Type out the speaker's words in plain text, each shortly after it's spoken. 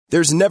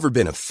There's never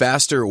been a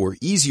faster or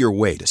easier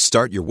way to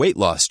start your weight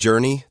loss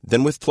journey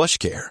than with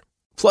PlushCare.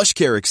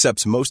 PlushCare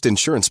accepts most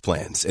insurance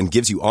plans and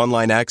gives you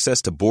online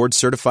access to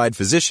board-certified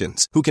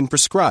physicians who can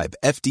prescribe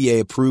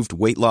FDA-approved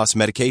weight loss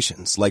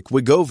medications like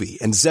Wegovy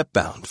and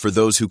Zepbound for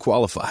those who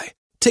qualify.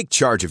 Take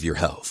charge of your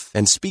health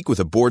and speak with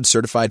a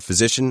board-certified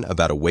physician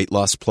about a weight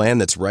loss plan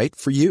that's right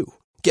for you.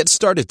 Get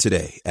started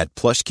today at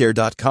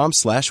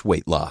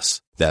plushcare.com/weight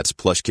loss. That's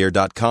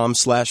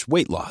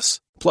plushcare.com/weight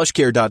loss.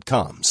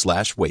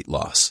 plushcare.com/weight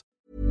loss.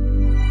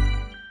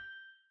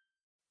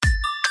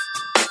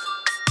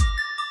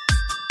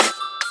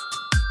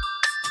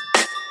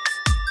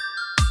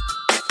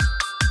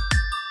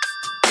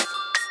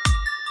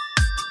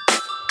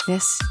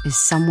 This is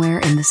Somewhere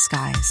in the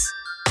Skies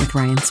with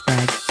Ryan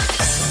Sprague.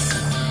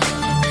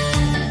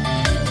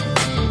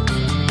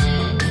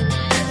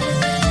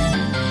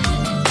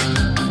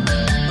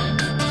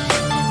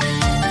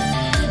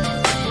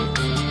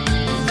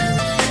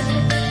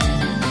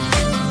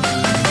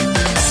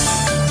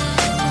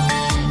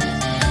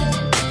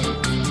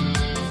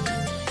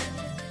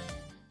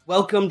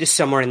 Welcome to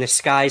Somewhere in the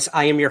Skies.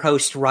 I am your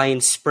host, Ryan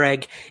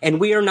Sprague, and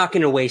we are not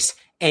going to waste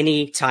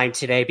any time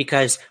today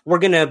because we're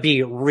going to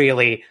be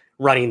really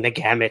running the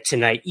gamut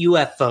tonight.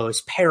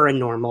 UFOs,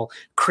 paranormal,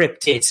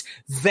 cryptids,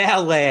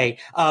 valet.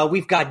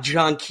 We've got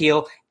John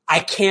Keel.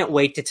 I can't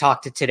wait to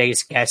talk to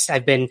today's guest.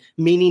 I've been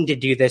meaning to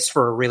do this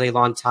for a really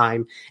long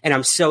time, and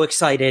I'm so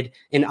excited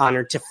and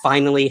honored to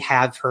finally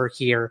have her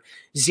here.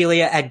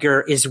 Zelia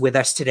Edgar is with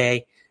us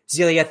today.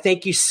 Zelia,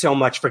 thank you so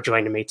much for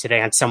joining me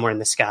today on Somewhere in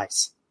the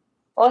Skies.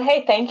 Well,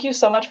 hey, thank you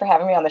so much for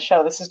having me on the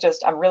show. This is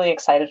I'm really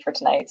excited for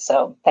tonight.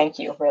 So thank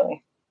you,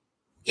 really.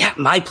 Yeah,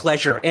 my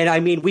pleasure. And I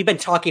mean, we've been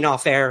talking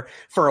off air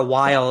for a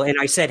while, and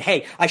I said,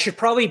 hey, I should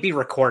probably be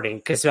recording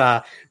because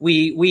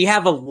we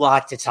have a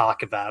lot to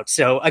talk about.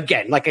 So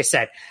again, like I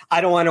said,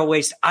 I don't want to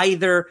waste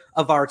either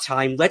of our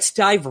time. Let's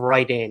dive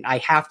right in. I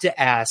have to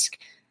ask,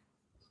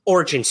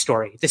 origin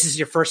story. This is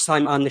your first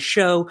time on the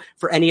show.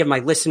 For any of my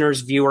listeners,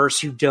 viewers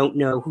who don't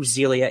know who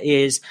Zelia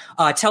is,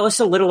 tell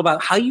us a little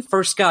about how you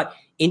first got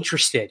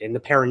interested in the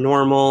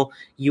paranormal,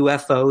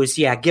 UFOs.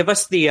 Yeah, give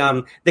us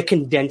the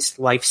condensed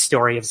life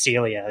story of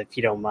Zelia, if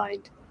you don't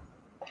mind.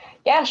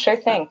 Yeah, sure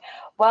thing.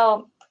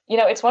 Well,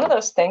 it's one of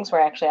those things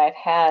where actually I've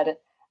had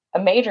a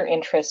major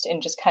interest in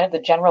just kind of the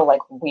general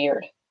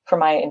weird for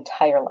my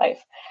entire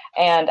life.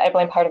 And I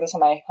blame part of this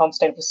on my home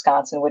state of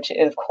Wisconsin, which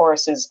of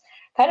course is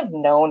kind of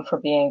known for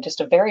being just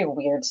a very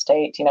weird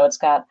state. It's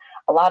got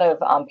a lot of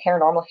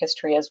paranormal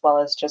history as well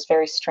as just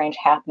very strange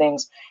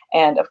happenings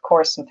and of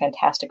course some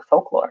fantastic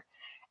folklore.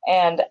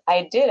 And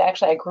I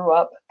grew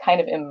up kind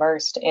of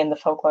immersed in the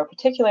folklore,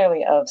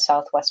 particularly of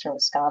southwestern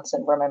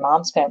Wisconsin, where my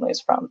mom's family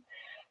is from.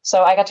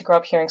 So I got to grow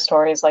up hearing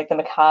stories like the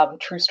macabre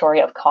true story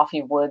of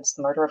Coffee Woods,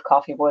 the murder of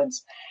Coffee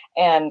Woods,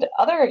 and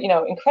other,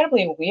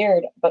 incredibly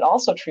weird, but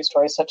also true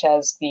stories, such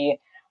as the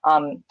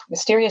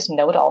mysterious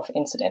Nodolf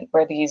incident,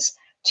 where these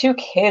two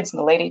kids in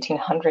the late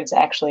 1800s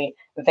actually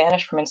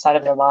vanished from inside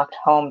of their locked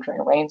home during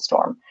a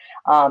rainstorm.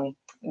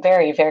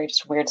 Very, very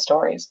just weird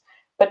stories.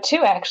 But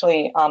two,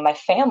 actually, my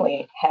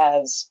family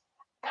has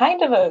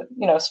kind of a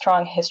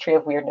strong history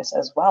of weirdness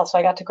as well. So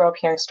I got to grow up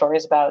hearing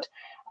stories about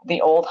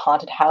the old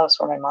haunted house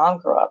where my mom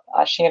grew up.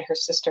 She and her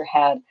sister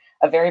had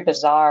a very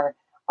bizarre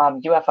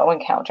UFO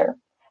encounter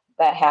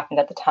that happened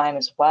at the time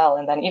as well.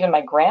 And then even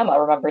my grandma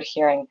remembered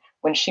hearing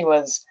when she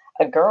was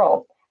a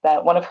girl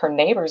that one of her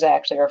neighbors,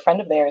 actually, or a friend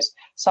of theirs,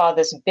 saw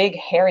this big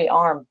hairy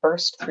arm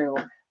burst through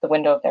the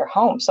window of their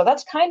home. So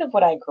that's kind of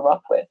what I grew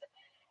up with.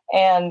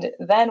 And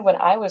then when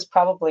I was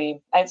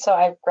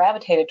I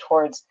gravitated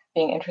towards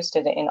being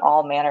interested in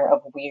all manner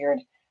of weird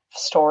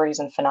stories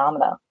and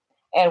phenomena.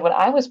 And when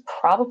I was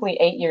probably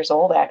 8 years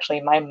old, actually,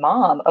 my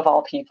mom, of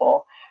all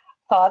people,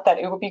 thought that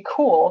it would be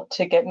cool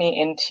to get me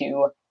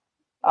into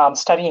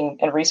studying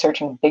and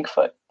researching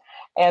Bigfoot.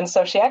 And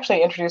so she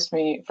actually introduced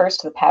me first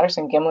to the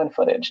Patterson-Gimlin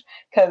footage,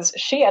 because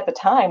she at the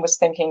time was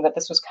thinking that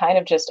this was kind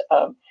of just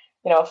a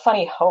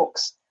funny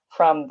hoax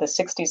from the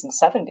 60s and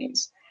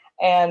 70s.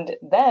 And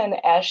then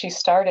as she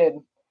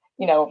started,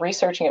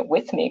 researching it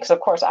with me, because of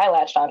course I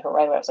latched onto it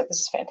right away. I was like,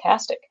 this is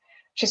fantastic.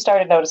 She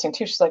started noticing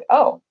too. She's like,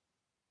 oh,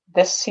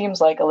 this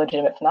seems like a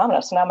legitimate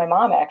phenomenon. So now my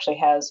mom actually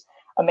has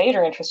a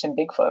major interest in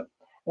Bigfoot,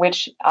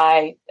 which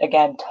I,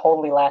 again,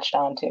 totally latched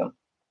onto.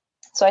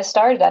 So I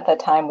started at that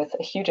time with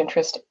a huge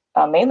interest,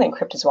 mainly in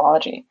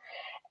cryptozoology.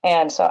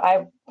 And so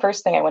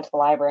first thing I went to the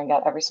library and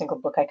got every single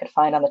book I could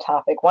find on the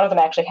topic. One of them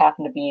actually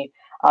happened to be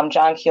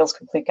John Keel's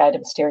Complete Guide to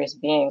Mysterious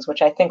Beings,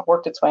 which I think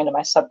worked its way into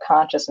my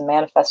subconscious and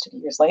manifested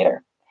years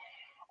later.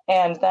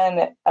 And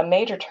then a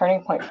major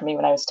turning point for me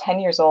when I was 10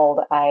 years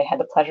old, I had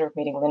the pleasure of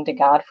meeting Linda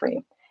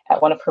Godfrey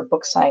at one of her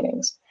book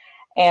signings.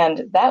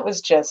 And that was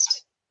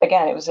just,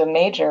 again, it was a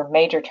major,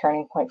 major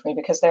turning point for me,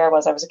 because there I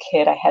was a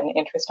kid, I had an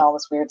interest in all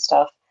this weird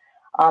stuff.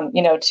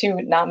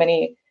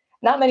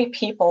 Not many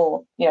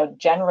people,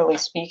 generally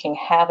speaking,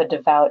 have a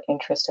devout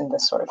interest in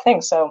this sort of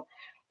thing. So,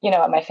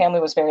 my family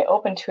was very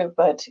open to it,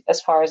 but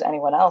as far as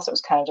anyone else, it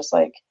was kind of just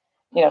like,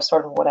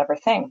 sort of whatever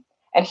thing.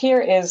 And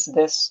here is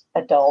this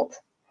adult,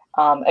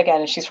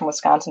 again, she's from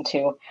Wisconsin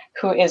too,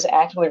 who is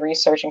actively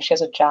researching. She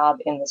has a job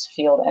in this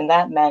field, and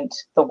that meant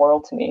the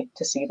world to me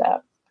to see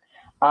that.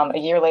 A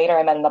year later,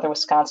 I met another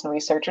Wisconsin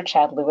researcher,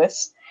 Chad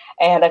Lewis,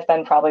 and I've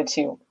been probably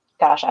to,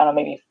 gosh, I don't know,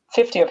 maybe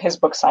 50 of his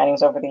book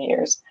signings over the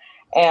years.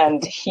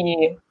 And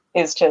he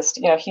is just,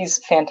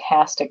 he's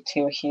fantastic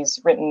too. He's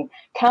written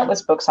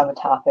countless books on the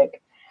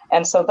topic.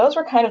 And so those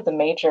were kind of the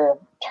major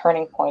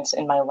turning points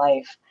in my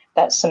life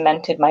that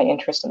cemented my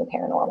interest in the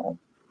paranormal.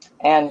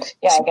 And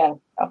yeah, again,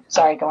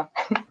 sorry, go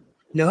on.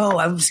 No,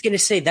 I was going to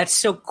say that's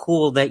so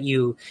cool that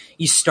you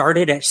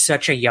started at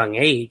such a young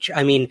age.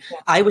 I mean, yeah.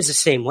 I was the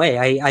same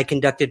way. I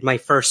conducted my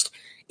first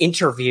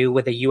interview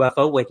with a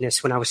UFO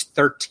witness when I was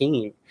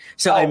 13.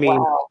 So,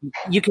 wow.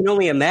 You can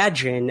only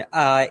imagine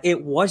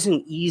it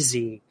wasn't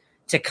easy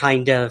to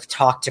kind of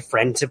talk to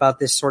friends about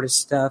this sort of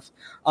stuff.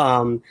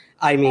 I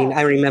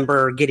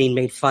remember getting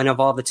made fun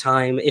of all the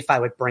time. If I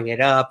would bring it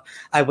up,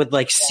 I would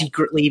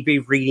secretly be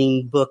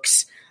reading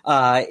books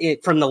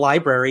from the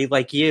library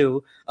like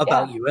you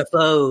about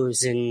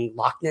UFOs and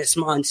Loch Ness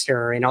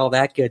Monster and all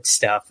that good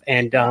stuff.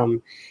 And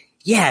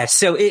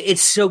so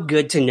it's so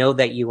good to know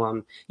that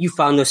you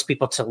found those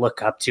people to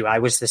look up to. I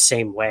was the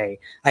same way.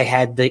 I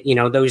had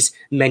those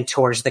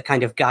mentors that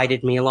kind of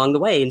guided me along the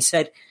way and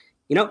said,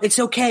 it's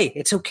okay.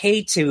 It's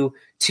okay to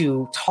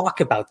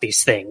talk about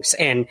these things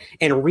and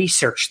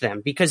research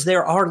them because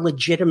there are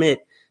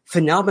legitimate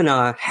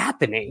phenomena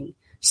happening.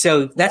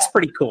 So that's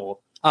pretty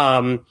cool.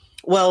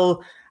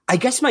 Well, I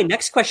guess my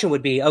next question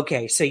would be,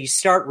 okay, so you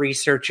start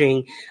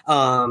researching,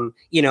 and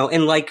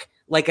like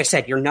I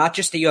said, you're not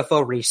just a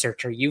UFO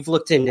researcher. You've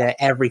looked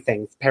into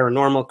everything,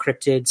 paranormal,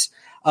 cryptids,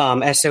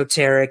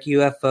 esoteric,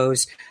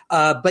 UFOs,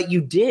 but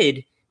you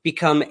did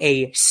become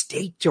a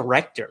state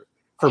director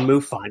for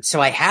MUFON.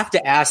 So I have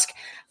to ask,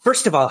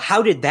 first of all,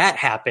 how did that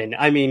happen?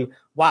 I mean,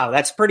 wow,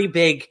 that's a pretty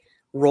big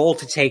role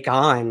to take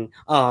on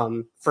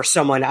for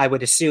someone, I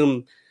would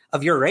assume,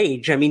 of your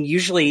age. I mean,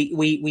 usually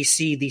we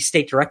see these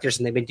state directors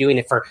and they've been doing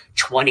it for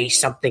 20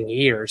 something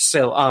years.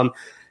 So,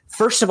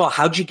 first of all,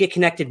 how'd you get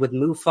connected with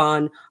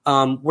MUFON?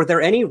 Were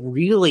there any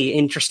really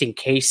interesting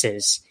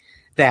cases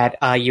that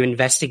you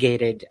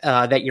investigated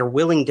that you're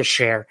willing to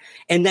share?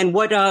 And then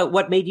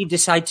what made you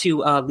decide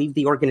to leave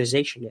the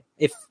organization,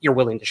 if you're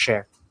willing to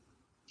share?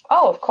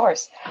 Oh, of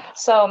course.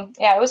 So,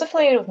 I was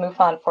affiliated with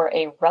MUFON for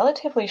a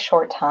relatively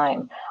short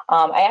time.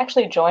 I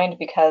actually joined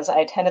because I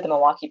attended the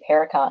Milwaukee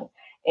Paracon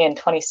in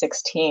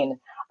 2016.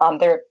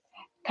 They're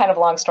kind of a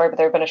long story, but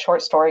there had been a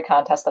short story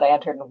contest that I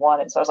entered and won.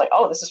 And so I was like,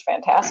 oh, this is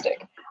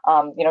fantastic.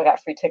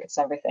 Got free tickets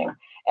and everything.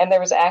 And there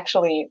was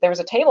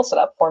a table set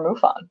up for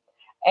MUFON.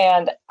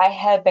 And I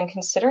had been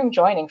considering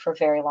joining for a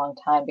very long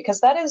time because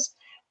that is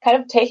kind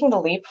of taking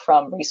the leap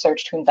from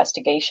research to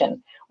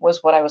investigation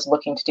was what I was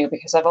looking to do,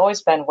 because I've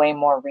always been way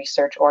more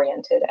research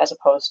oriented as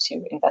opposed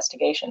to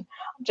investigation,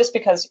 just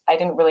because I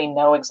didn't really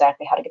know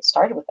exactly how to get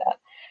started with that.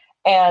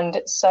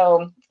 And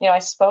so, I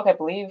spoke, I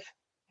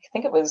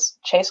think it was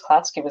Chase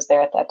Klatsky was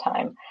there at that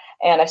time.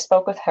 And I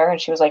spoke with her and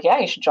she was like, yeah,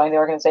 you should join the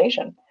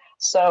organization.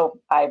 So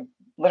I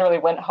literally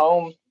went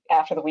home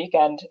after the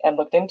weekend and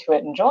looked into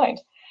it and joined.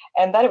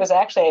 And then it was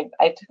actually,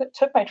 I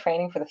took my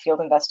training for the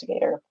field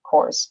investigator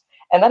course.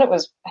 And then it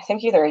was, I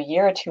think, either a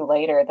year or two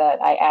later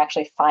that I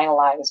actually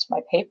finalized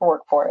my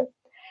paperwork for it.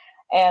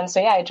 And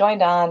so, I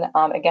joined on.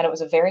 Again, it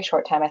was a very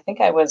short time. I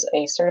think I was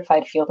a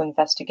certified field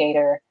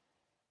investigator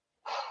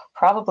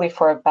probably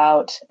for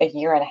about a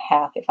year and a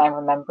half, if I'm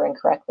remembering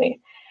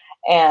correctly.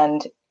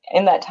 And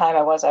in that time,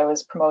 I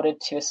was promoted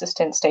to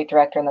assistant state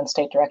director and then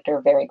state director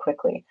very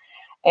quickly.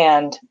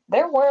 And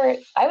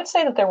I would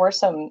say that there were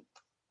some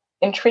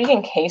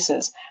intriguing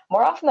cases.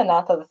 More often than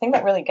not, though, the thing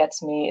that really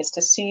gets me is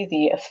to see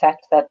the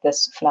effect that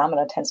this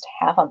phenomena tends to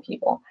have on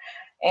people.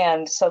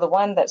 And so the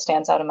one that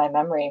stands out in my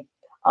memory,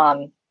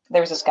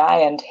 there was this guy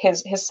and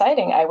his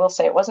sighting, I will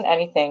say it wasn't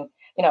anything,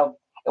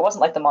 it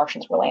wasn't like the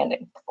Martians were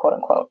landing, quote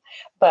unquote,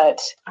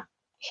 but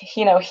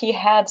he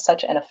had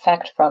such an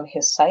effect from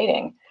his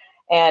sighting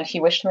and he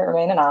wished to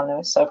remain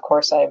anonymous. So of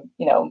course I,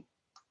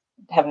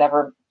 have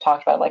never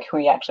talked about who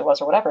he actually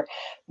was or whatever.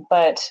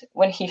 But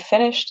when he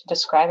finished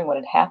describing what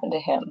had happened to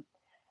him,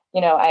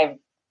 I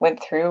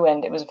went through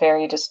and it was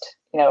very just,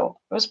 it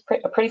was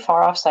a pretty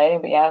far off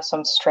sighting, but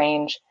some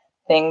strange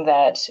thing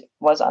that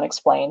was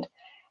unexplained.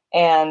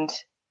 And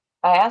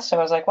I asked him,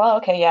 I was like, well,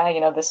 okay,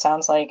 this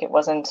sounds like it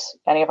wasn't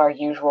any of our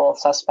usual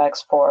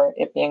suspects for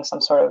it being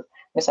some sort of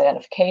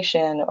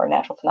misidentification or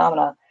natural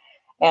phenomena.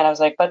 And I was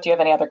like, but do you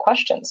have any other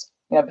questions,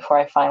 before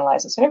I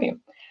finalize this interview?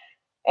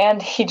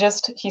 And he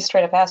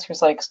straight up asked, he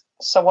was like,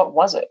 so what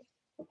was it?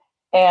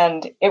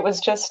 And it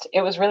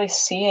was really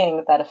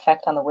seeing that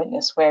effect on the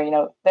witness where,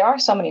 there are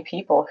so many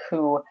people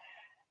who,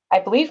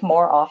 I believe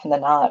more often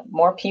than not,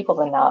 more people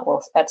than not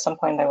will at some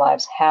point in their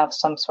lives have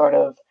some sort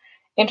of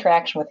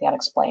interaction with the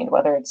unexplained,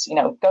 whether it's,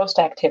 ghost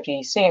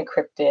activity, seeing a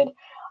cryptid,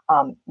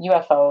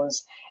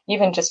 UFOs,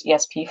 even just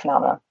ESP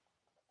phenomena.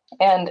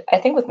 And I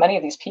think with many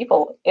of these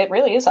people, it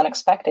really is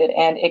unexpected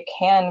and it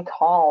can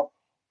call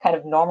kind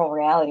of normal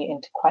reality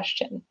into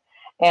question.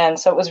 And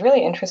so it was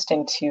really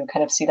interesting to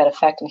kind of see that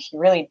effect. And he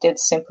really did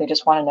simply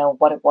just want to know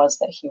what it was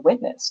that he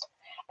witnessed.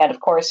 And of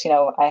course,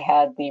 I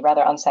had the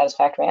rather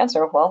unsatisfactory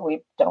answer of, well,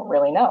 we don't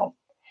really know.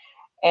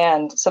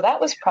 And so that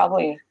was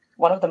probably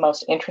one of the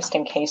most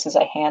interesting cases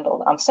I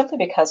handled, simply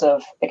because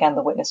of, again,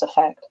 the witness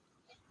effect.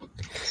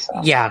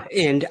 So. Yeah,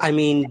 and I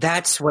mean,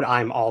 that's what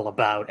I'm all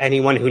about.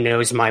 Anyone who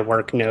knows my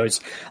work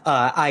knows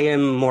I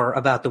am more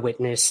about the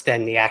witness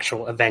than the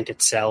actual event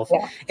itself.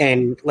 Yeah.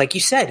 And like you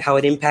said, how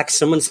it impacts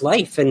someone's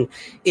life. And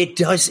it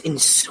does in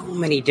so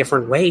many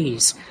different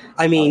ways.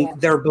 I mean,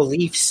 their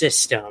belief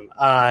system,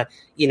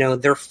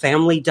 their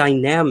family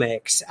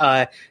dynamics,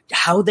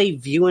 how they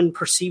view and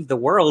perceive the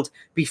world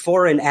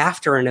before and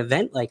after an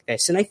event like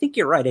this. And I think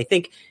you're right. I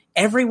think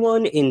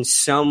everyone in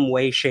some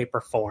way, shape,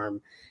 or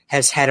form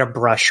has had a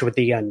brush with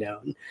the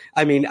unknown.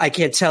 I mean, I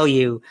can't tell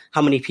you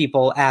how many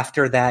people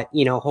after that,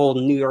 whole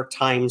New York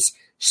Times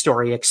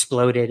story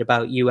exploded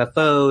about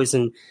UFOs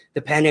and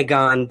the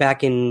Pentagon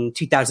back in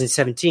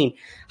 2017,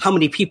 how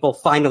many people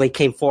finally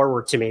came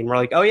forward to me and were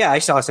like, oh yeah, I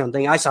saw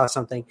something.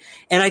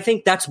 And I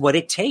think that's what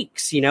it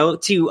takes,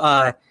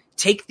 to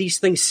take these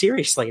things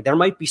seriously. There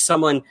might be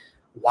someone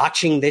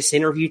watching this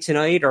interview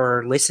tonight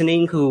or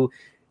listening who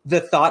the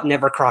thought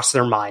never crossed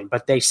their mind,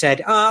 but they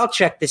said, I'll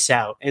check this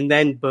out. And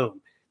then boom.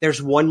 There's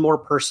one more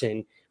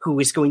person who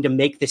is going to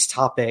make these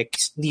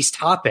topics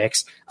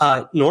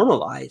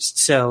normalized.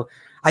 So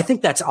I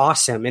think that's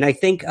awesome. And I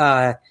think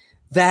that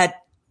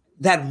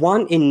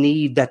want and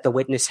need that the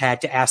witness had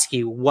to ask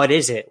you, what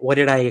is it? What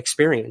did I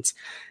experience?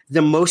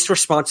 The most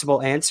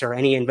responsible answer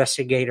any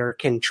investigator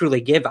can truly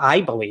give,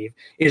 I believe,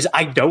 is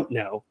I don't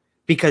know,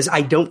 because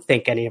I don't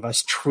think any of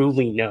us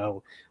truly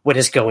know what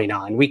is going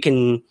on. We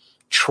can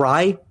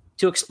try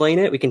to explain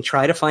it. We can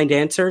try to find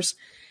answers.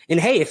 And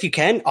hey, if you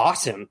can,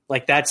 awesome.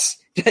 Like that's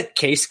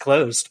case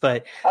closed.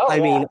 But I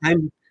mean,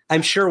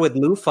 I'm sure with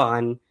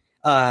MUFON,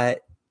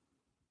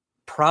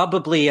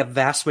 probably a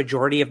vast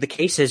majority of the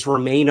cases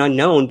remain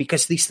unknown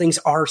because these things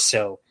are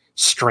so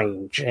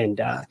strange and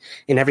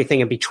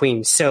everything in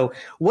between. So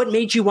what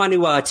made you want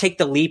to take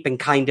the leap and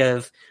kind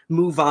of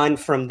move on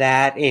from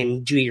that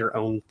and do your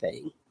own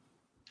thing?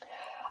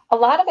 A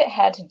lot of it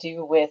had to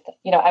do with,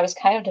 I was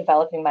kind of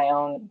developing my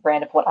own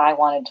brand of what I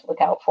wanted to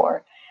look out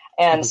for.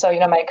 And so,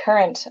 my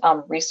current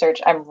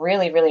research, I'm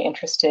really, really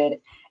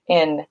interested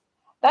in,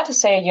 not to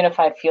say a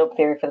unified field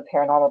theory for the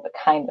paranormal, but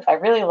kind of. I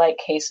really like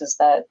cases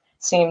that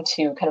seem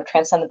to kind of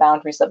transcend the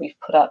boundaries that we've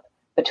put up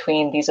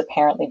between these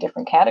apparently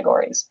different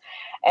categories.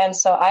 And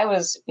so I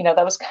was,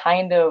 that was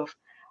kind of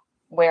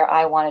where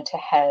I wanted to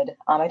head.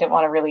 I didn't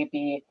want to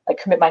really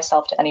commit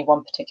myself to any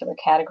one particular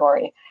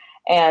category.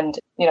 And,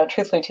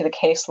 truthfully, the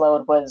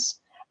caseload was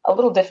a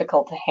little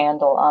difficult to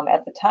handle.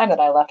 At the time that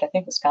I left, I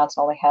think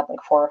Wisconsin only had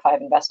 4 or 5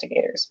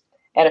 investigators,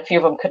 and a few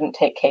of them couldn't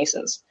take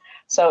cases.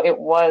 So it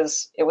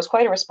was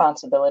quite a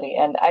responsibility.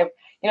 And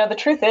the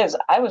truth is,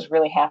 I was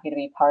really happy to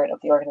be part of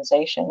the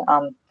organization. I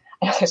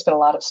know there's been a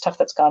lot of stuff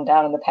that's gone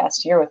down in the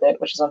past year with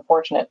it, which is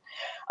unfortunate.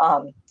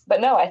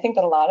 But no, I think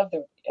that a lot of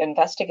the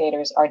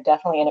investigators are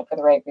definitely in it for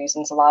the right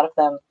reasons. A lot of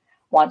them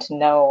want to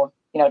know,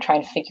 try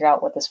and figure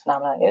out what this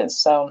phenomenon is.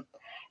 So,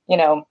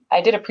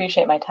 I did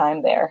appreciate my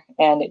time there,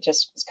 and it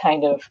just was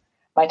kind of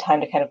my time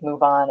to kind of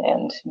move on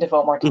and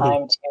devote more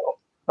time to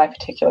my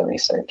particular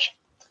research.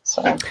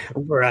 So.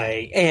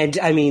 Right. And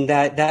I mean,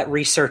 that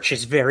research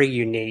is very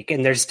unique,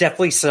 and there's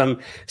definitely some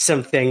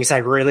things I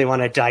really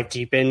want to dive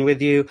deep in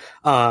with you.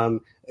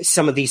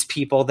 Some of these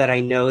people that I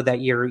know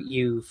that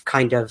you've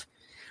kind of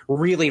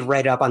really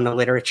read up on the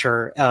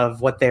literature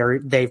of what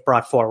they've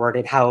brought forward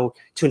and how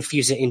to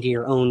infuse it into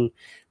your own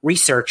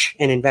research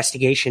and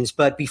investigations.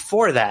 But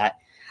before that,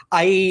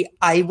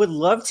 I would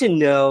love to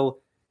know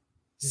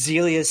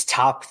Zelia's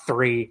top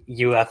 3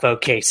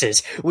 UFO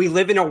cases. We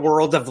live in a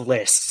world of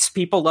lists.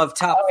 People love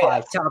top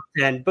 5, top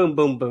 10, boom,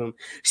 boom, boom.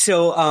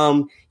 So,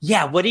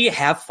 what do you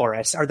have for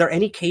us? Are there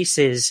any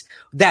cases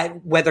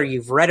that, whether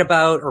you've read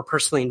about or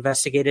personally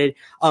investigated,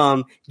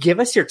 give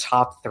us your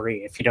top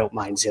 3, if you don't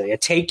mind, Zelia.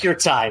 Take your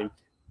time.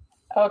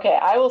 Okay,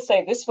 I will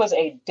say this was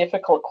a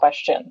difficult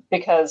question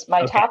because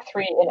my top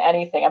 3 in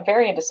anything, I'm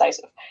very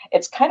indecisive.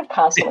 It's kind of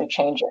constantly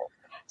changing.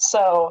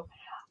 So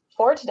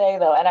for today,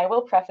 though, and I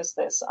will preface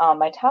this,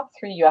 my top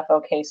 3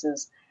 UFO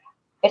cases,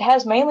 it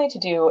has mainly to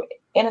do,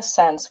 in a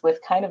sense, with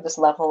kind of this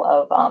level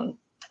of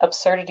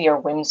absurdity or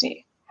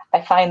whimsy.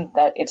 I find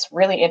that it's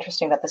really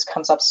interesting that this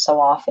comes up so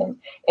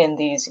often in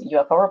these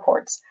UFO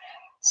reports.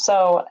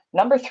 So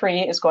number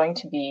 3 is going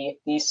to be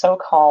the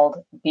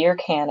so-called beer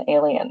can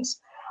aliens.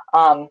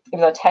 Even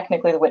though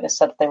technically the witness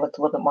said that they looked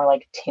a little bit more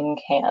like tin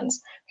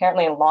cans.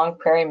 Apparently in Long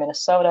Prairie,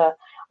 Minnesota,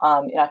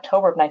 in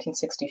October of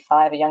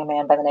 1965, a young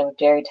man by the name of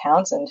Jerry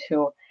Townsend,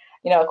 who,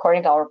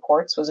 according to all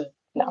reports, was an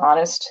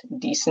honest,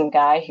 decent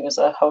guy. He was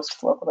a host of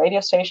the local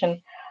radio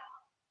station,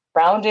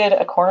 rounded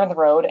a corner of the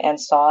road and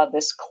saw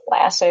this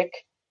classic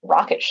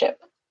rocket ship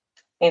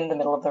in the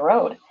middle of the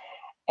road.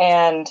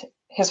 And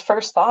his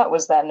first thought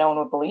was that no one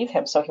would believe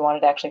him, so he wanted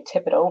to actually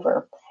tip it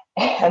over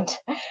and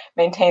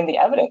maintain the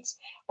evidence.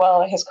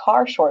 Well, his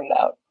car shorted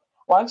out.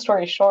 Long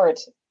story short,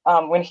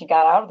 when he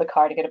got out of the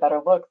car to get a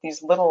better look,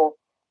 these little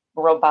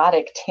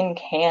robotic tin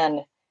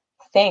can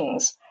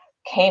things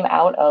came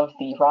out of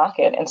the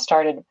rocket and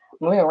started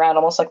moving around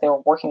almost like they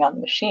were working on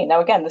the machine. Now,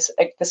 again,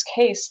 this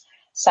case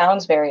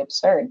sounds very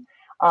absurd,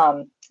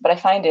 but I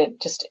find it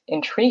just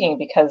intriguing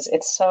because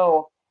it's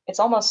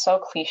almost so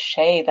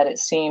cliche that it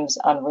seems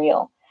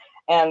unreal.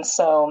 And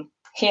so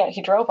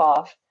he drove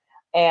off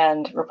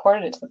and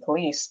reported it to the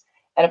police.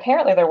 And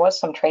apparently there was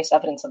some trace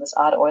evidence of this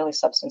odd oily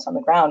substance on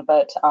the ground,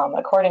 but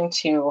according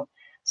to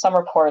some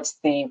reports,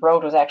 the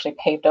road was actually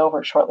paved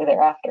over shortly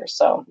thereafter.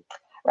 So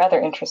rather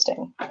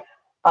interesting.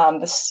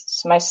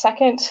 My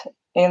second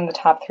in the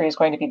top three is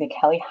going to be the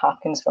Kelly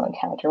Hopkinsville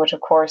encounter, which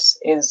of course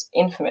is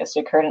infamous.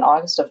 It occurred in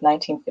August of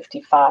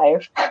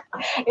 1955.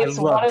 It's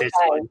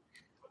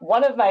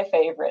one of my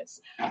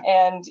favorites.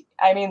 And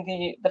I mean,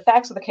 the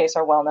facts of the case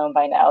are well known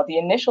by now. The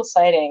initial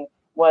sighting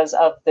was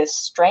of this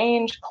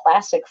strange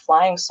classic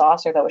flying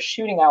saucer that was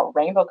shooting out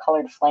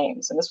rainbow-colored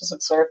flames. And this was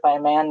observed by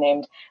a man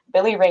named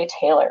Billy Ray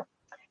Taylor.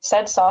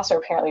 Said saucer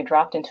apparently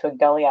dropped into a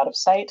gully out of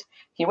sight.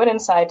 He went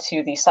inside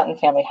to the Sutton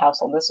family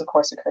household. This, of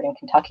course, occurred in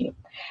Kentucky.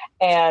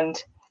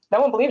 And no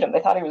one believed him. They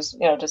thought he was,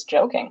 just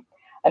joking.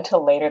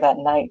 Until later that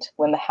night,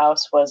 when the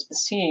house was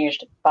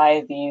besieged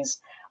by these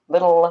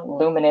little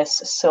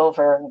luminous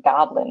silver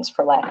goblins,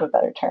 for lack of a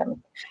better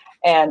term.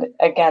 And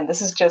again,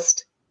 this is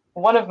just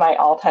one of my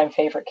all-time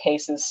favorite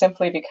cases,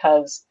 simply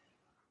because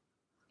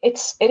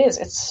it's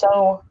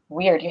so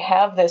weird. You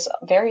have this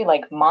very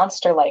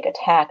monster-like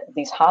attack of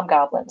these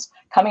hobgoblins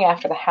coming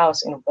after the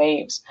house in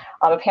waves.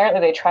 Apparently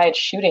they tried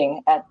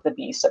shooting at the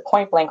beasts at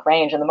point-blank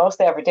range, and the most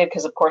they ever did,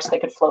 because of course they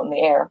could float in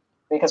the air,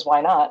 because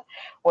why not,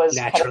 was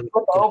kind of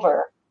flip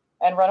over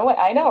and run away.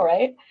 I know,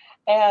 right?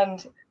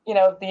 And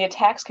the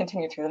attacks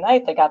continued through the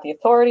night. They got the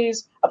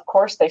authorities. Of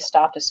course, they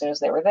stopped as soon as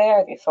they were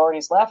there. The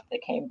authorities left. They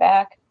came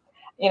back.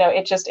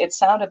 It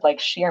sounded like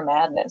sheer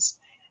madness.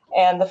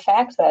 And the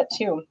fact that,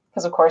 too,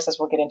 because of course, as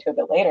we'll get into a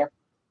bit later,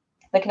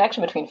 the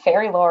connection between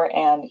fairy lore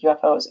and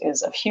UFOs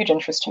is of huge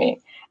interest to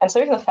me. And so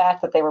even the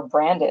fact that they were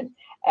branded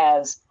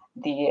as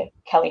the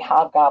Kelly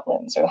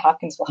Hobgoblins or the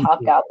Hopkinsville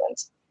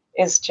Hobgoblins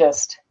is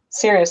just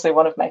seriously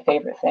one of my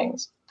favorite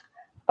things.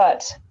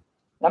 But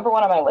number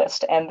one on my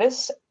list, and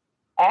this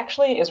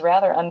actually is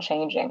rather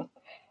unchanging,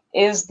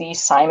 is the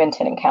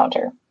Simonton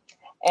encounter.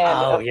 And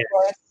of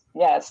course,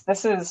 yes,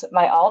 this is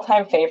my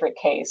all-time favorite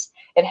case.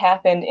 It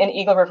happened in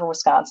Eagle River,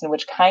 Wisconsin,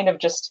 which kind of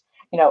just,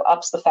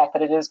 ups the fact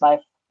that it is my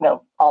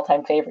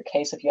all-time favorite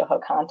case of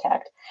UFO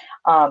contact.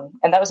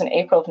 And that was in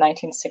April of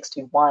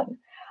 1961.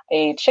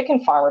 A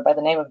chicken farmer by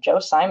the name of Joe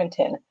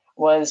Simonton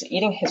was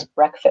eating his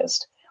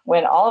breakfast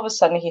when all of a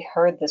sudden he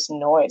heard this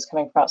noise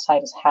coming from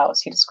outside his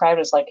house. He described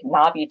it as like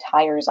knobby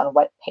tires on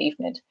wet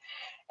pavement.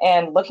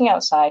 And looking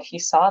outside, he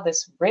saw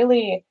this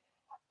really,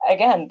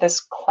 again,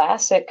 this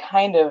classic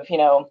kind of,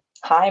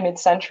 high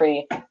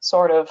mid-century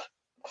sort of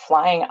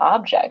flying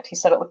object. He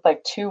said it looked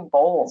like two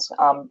bowls,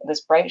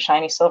 this bright,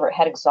 shiny silver. It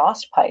had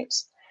exhaust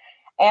pipes.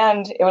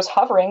 And it was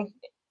hovering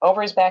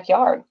over his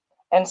backyard.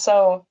 And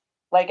so,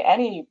 like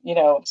any,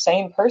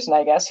 sane person,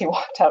 I guess, he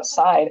walked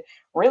outside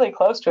really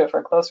close to it for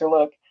a closer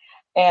look.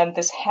 And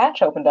this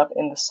hatch opened up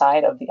in the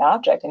side of the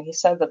object. And he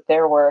said that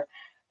there were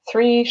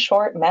 3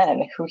 short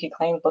men who he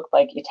claimed looked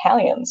like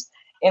Italians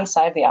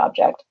inside the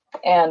object.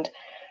 And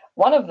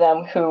one of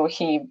them, who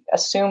he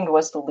assumed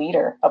was the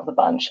leader of the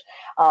bunch,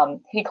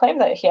 he claimed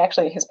that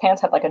his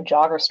pants had like a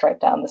jogger stripe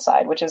down the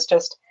side, which is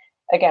just,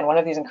 again, one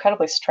of these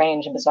incredibly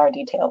strange and bizarre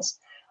details,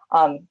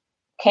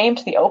 came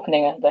to the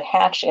opening of the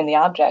hatch in the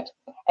object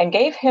and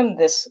gave him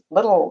this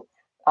little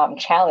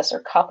chalice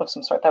or cup of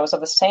some sort that was of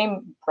the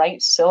same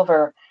bright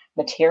silver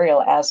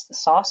material as the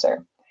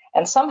saucer.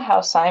 And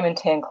somehow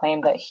Simonton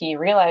claimed that he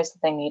realized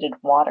that they needed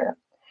water.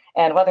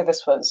 And whether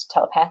this was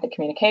telepathic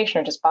communication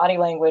or just body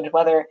language,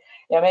 whether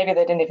maybe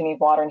they didn't even need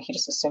water and he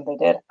just assumed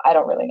they did, I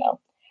don't really know.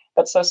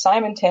 But so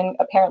Simonton,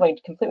 apparently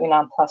completely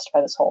nonplussed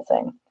by this whole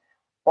thing,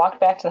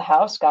 walked back to the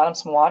house, got him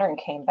some water, and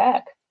came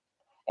back.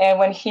 And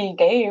when he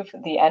gave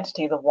the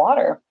entity the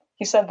water,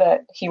 he said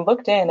that he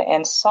looked in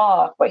and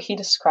saw what he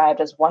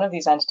described as one of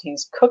these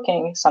entities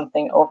cooking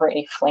something over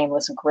a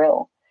flameless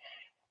grill.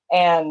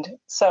 And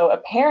so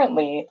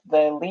apparently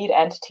the lead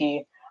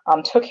entity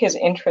took his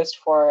interest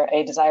for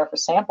a desire for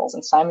samples,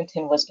 and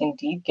Simonton was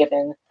indeed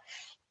given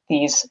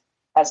these,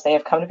 as they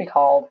have come to be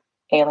called,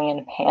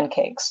 alien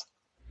pancakes.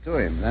 To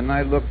him. Then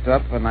I looked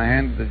up and I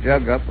handed the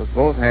jug up with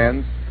both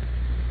hands,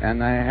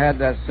 and I had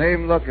that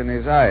same look in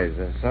his eyes,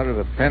 a sort of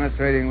a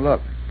penetrating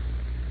look.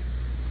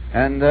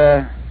 And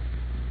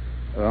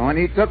when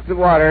he took the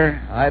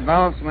water, I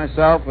balanced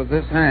myself with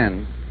this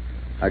hand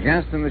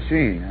against the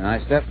machine, and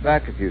I stepped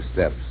back a few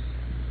steps.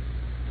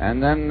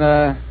 And then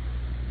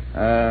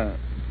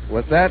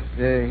with that,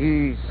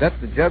 he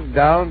set the jug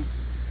down,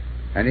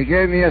 and he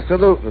gave me a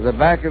salute with the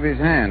back of his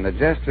hand, a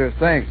gesture of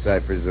thanks, I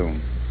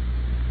presume.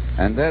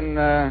 And then,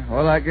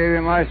 I gave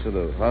him my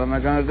salute. What am I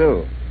going to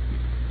do?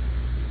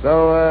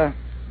 So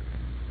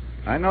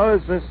I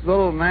noticed this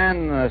little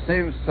man,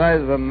 same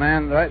size of a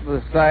man, right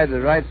by the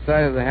right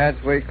side of the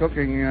hatchway,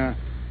 cooking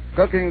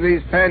cooking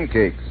these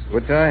pancakes,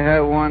 which I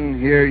have one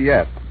here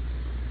yet.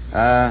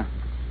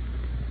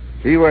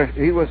 He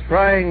was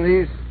frying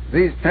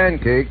these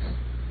pancakes,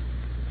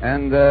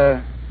 and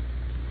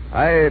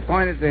I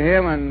pointed to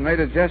him and made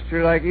a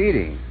gesture like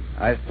eating.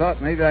 I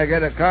thought maybe I'd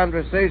get a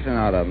conversation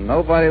out of him.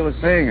 Nobody was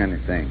saying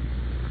anything.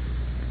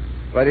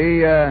 But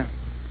he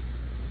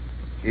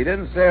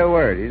didn't say a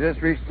word. He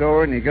just reached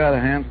over and he got a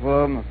handful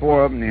of them,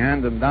 4 of them, and he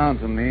handed them down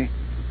to me.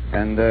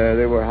 And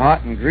they were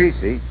hot and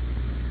greasy.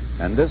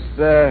 And this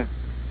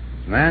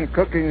man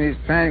cooking these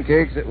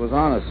pancakes, it was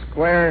on a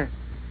square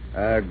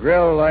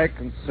grill-like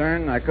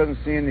concern. I couldn't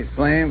see any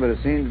flame, but it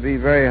seemed to be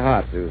very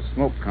hot. There was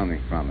smoke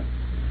coming from it.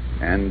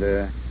 And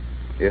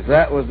if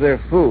that was their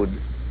food,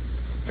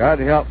 God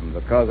help them,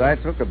 because I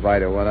took a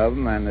bite of one of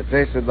them, and it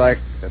tasted like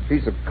a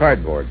piece of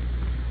cardboard.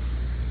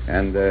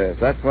 And if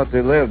that's what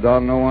they lived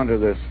on, no wonder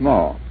they're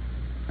small.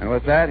 And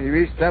with that, he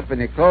reached up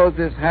and he closed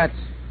his hatch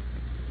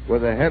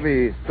with a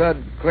heavy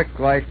thud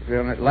click-like,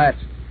 and it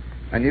latched.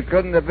 And you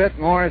couldn't a bit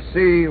more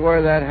see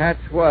where that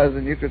hatch was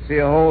than you could see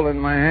a hole in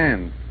my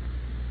hand.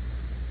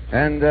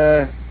 And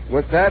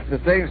with that, the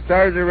thing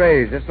started to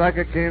raise, just like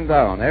it came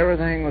down.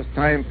 Everything was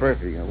timed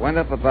perfect. It went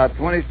up about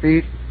 20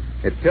 feet.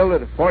 It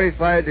tilted at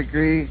 45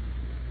 degrees,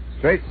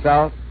 straight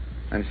south,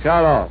 and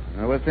shot off.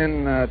 And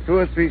within 2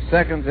 or 3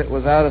 seconds, it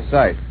was out of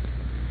sight.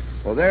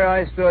 Well, there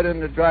I stood in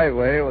the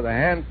driveway with a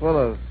handful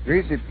of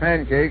greasy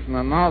pancakes and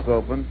my mouth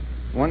open,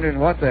 wondering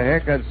what the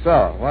heck I'd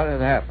saw, what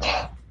had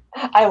happened.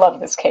 I love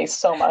this case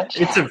so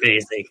much. It's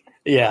amazing.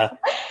 Yeah.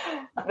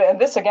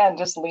 And this, again,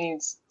 just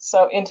leads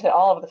so into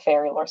all of the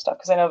fairy lore stuff,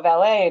 because I know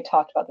Vallée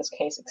talked about this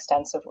case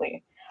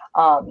extensively.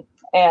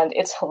 And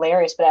it's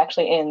hilarious, but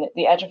actually in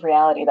The Edge of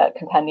Reality, that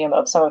compendium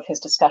of some of his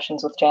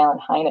discussions with J. Allen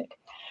Hynek,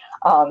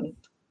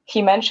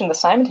 he mentioned the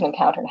Simonton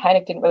encounter, and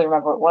Hynek didn't really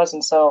remember what it was,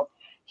 and so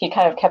he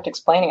kind of kept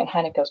explaining, and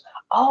Hynek goes,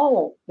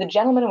 "Oh, the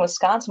gentleman in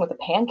Wisconsin with the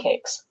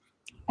pancakes."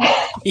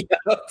 Yeah.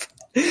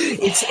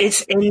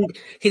 And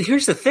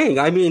here's the thing.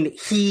 I mean,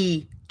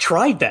 he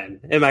tried them.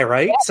 Am I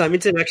right? Yeah.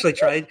 Simonton actually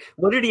tried.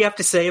 What did he have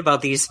to say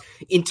about these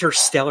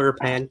interstellar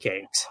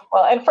pancakes?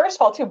 Well, and first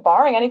of all, too,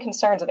 barring any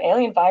concerns of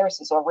alien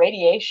viruses or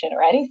radiation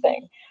or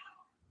anything,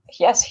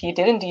 yes, he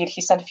did indeed.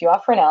 He sent a few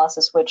off for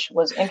analysis, which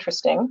was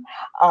interesting.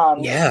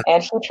 Yeah.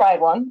 And he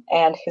tried one,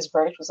 and his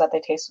verdict was that they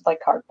tasted like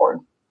cardboard.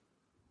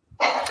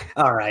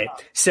 All right.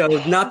 So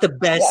not the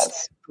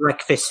best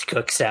breakfast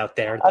cooks out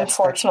there.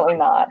 Unfortunately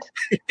not.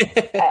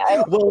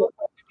 I will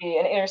be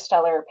an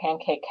interstellar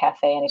pancake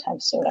cafe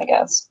anytime soon, I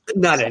guess.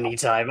 Not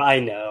anytime.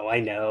 I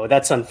know.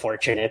 That's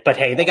unfortunate. But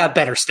hey, they got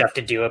better stuff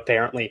to do,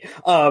 apparently.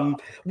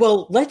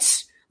 Well,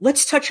 let's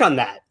touch on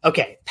that.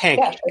 Okay,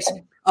 pancakes.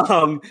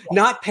 Yeah,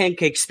 not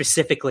pancakes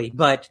specifically,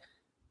 but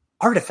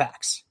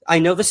artifacts. I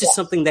know this is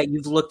something that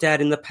you've looked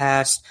at in the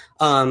past,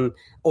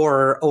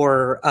 or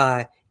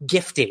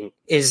gifting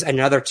is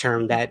another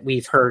term that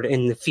we've heard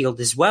in the field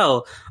as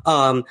well.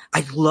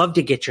 I'd love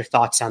to get your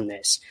thoughts on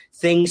this.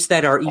 Things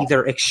that are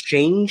either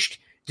exchanged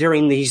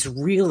during these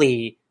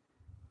really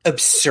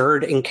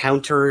absurd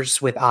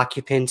encounters with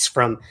occupants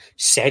from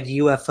said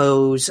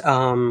UFOs,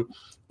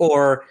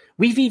 or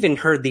we've even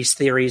heard these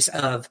theories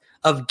of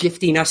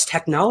gifting us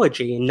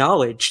technology and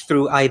knowledge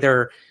through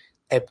either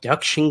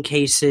abduction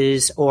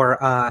cases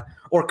or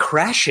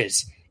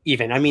crashes.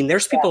 Even, I mean,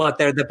 there's people out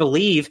there that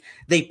believe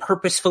they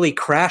purposefully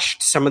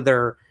crashed some of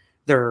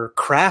their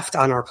craft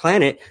on our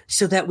planet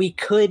so that we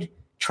could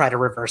try to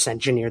reverse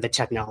engineer the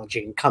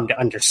technology and come to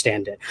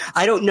understand it.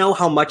 I don't know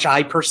how much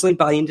I personally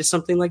buy into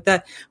something like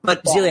that,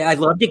 but Zelia, I'd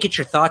love to get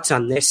your thoughts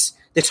on this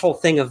whole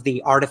thing of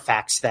the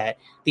artifacts that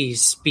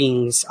these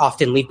beings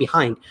often leave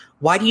behind.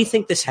 Why do you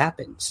think this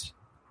happens?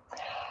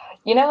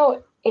 You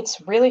know, it's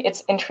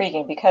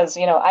intriguing because,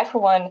 you know,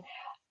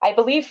 I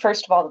believe,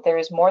 first of all, that there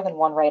is more than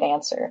one right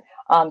answer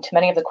to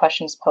many of the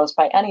questions posed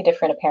by any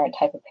different apparent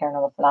type of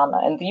paranormal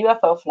phenomena, and the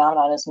UFO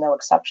phenomenon is no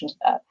exception to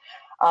that.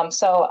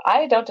 So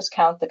I don't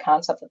discount the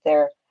concept that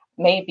there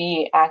may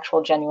be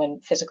actual,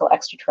 genuine, physical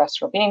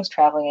extraterrestrial beings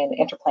traveling in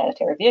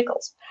interplanetary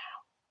vehicles.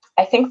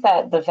 I think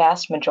that the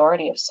vast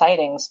majority of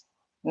sightings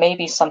may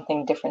be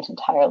something different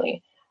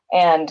entirely.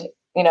 And,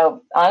 you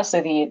know,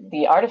 honestly,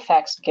 the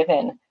artifacts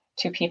given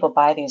to people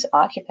by these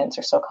occupants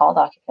or so-called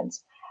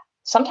occupants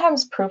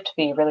sometimes prove to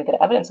be really good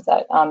evidence of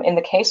that. In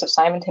the case of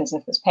Simonton's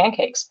and his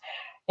pancakes,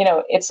 you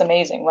know, it's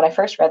amazing. When I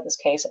first read this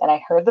case and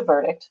I heard the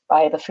verdict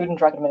by the Food and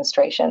Drug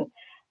Administration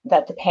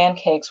that the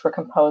pancakes were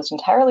composed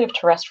entirely of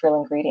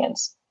terrestrial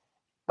ingredients,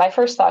 my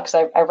first thought,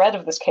 because I read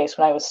of this case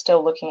when I was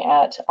still looking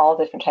at all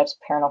different types of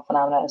paranormal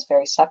phenomena as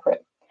very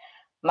separate,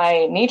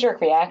 my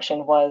knee-jerk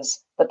reaction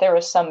was that there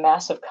was some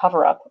massive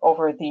cover-up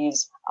over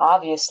these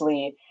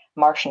obviously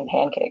Martian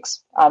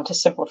pancakes, to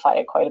simplify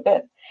it quite a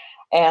bit.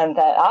 And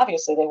that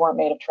obviously they weren't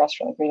made of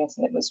terrestrial ingredients,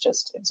 and it was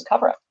a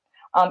cover-up.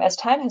 As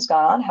time has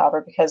gone on,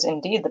 however, because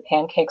indeed the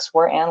pancakes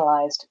were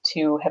analyzed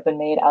to have been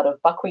made out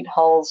of buckwheat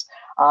hulls,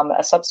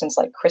 a substance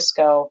like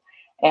Crisco,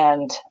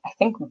 and I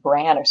think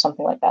bran or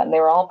something like that, and they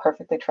were all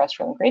perfectly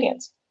terrestrial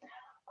ingredients.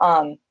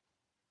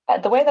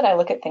 The way that I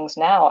look at things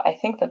now, I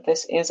think that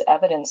this is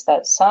evidence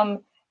that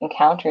some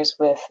encounters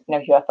with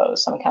UFOs,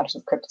 some encounters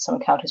with cryptids, some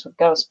encounters with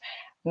ghosts,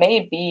 may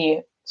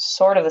be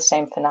sort of the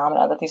same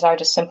phenomena, that these are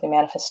just simply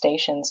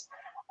manifestations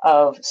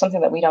of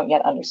something that we don't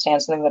yet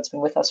understand, something that's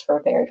been with us for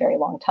a very, very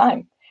long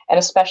time. And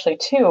especially,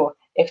 too,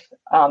 if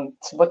to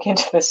look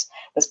into this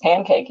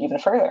pancake even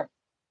further,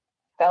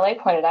 Vallée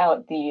pointed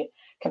out the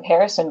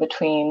comparison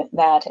between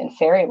that and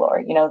fairy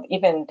lore,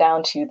 even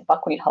down to the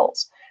buckwheat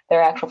hulls. There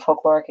are actual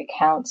folkloric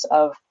accounts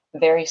of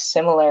very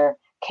similar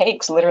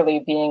cakes literally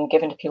being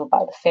given to people by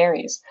the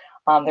fairies.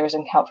 There was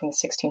an account from the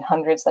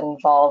 1600s that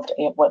involved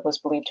what was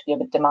believed to be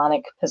a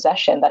demonic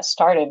possession that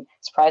started,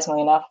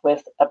 surprisingly enough,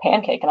 with a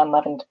pancake, an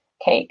unleavened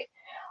cake.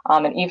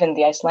 And even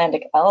the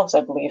Icelandic elves,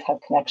 I believe, have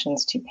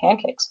connections to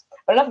pancakes.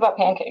 But enough about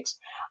pancakes.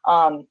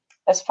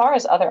 As far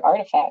as other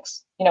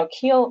artifacts,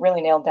 Keel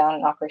really nailed down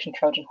in Operation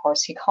Trojan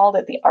Horse. He called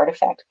it the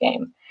artifact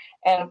game.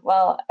 And,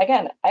 well,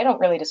 again, I don't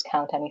really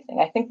discount anything.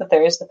 I think that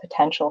there is the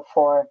potential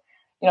for,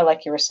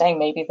 like you were saying,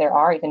 maybe there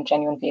are even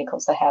genuine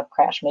vehicles that have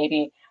crashed.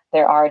 Maybe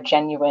there are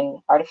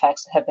genuine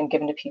artifacts that have been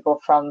given to people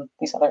from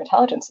these other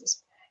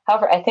intelligences.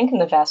 However, I think in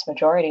the vast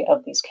majority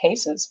of these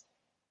cases,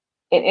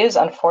 it is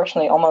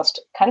unfortunately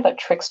almost kind of a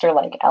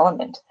trickster-like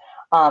element.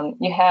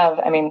 You have,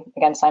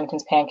 again,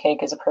 Simonton's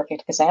pancake is a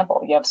perfect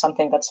example. You have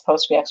something that's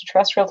supposed to be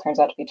extraterrestrial, turns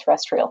out to be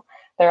terrestrial.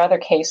 There are other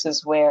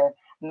cases where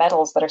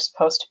metals that are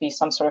supposed to be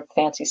some sort of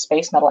fancy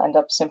space metal end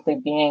up simply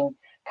being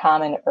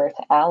common earth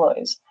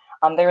alloys.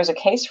 There was a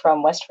case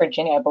from West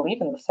Virginia, I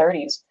believe in the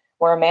 30s,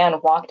 where a man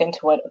walked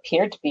into what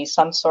appeared to be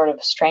some sort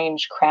of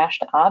strange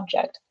crashed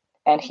object,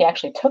 and he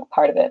actually took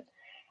part of it.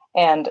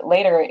 And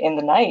later in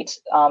the night,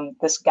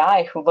 this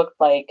guy who looked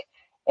like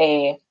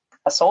a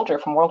soldier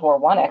from World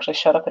War I actually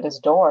showed up at his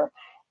door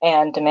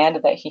and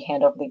demanded that he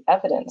hand over the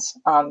evidence.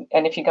 And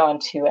if you go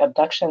into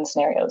abduction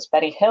scenarios,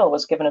 Betty Hill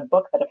was given a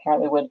book that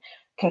apparently would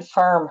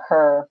confirm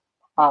her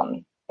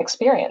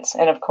experience.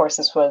 And of course,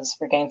 this was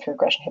regained through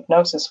regression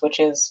hypnosis, which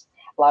is,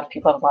 a lot of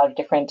people have a lot of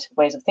different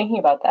ways of thinking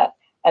about that.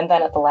 And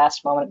then at the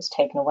last moment, it was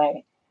taken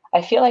away.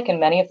 I feel like in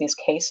many of these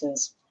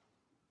cases,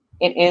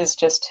 it is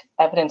just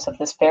evidence of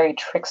this very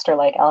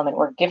trickster-like element.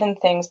 We're given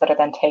things that are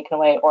then taken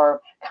away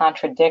or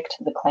contradict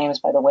the claims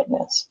by the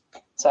witness.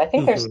 So I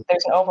think there's an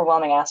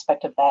overwhelming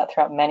aspect of that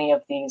throughout many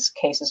of these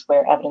cases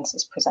where evidence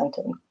is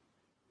presented.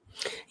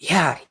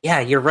 Yeah,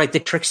 you're right. The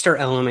trickster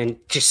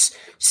element just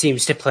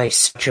seems to play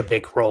such a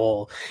big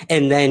role.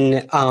 And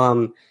then,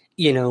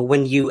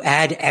 when you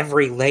add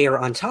every layer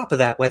on top of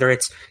that, whether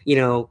it's,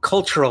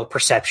 cultural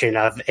perception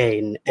of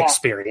an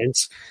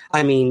experience.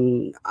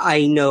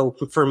 I know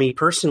for me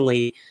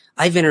personally,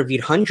 I've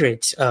interviewed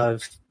hundreds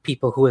of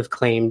people who have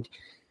claimed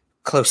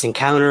close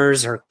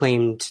encounters or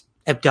claimed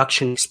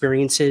abduction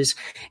experiences,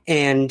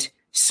 and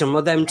some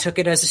of them took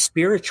it as a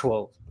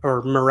spiritual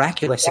or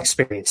miraculous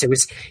experience. It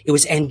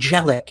was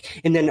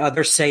angelic, and then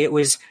others say it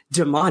was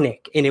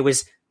demonic and it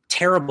was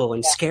terrible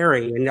and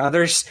scary, and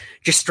others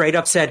just straight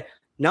up said,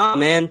 "Nah,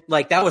 man,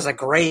 like that was a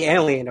gray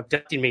alien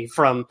abducting me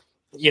from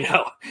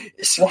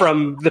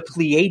from the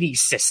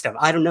Pleiades system."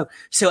 I don't know.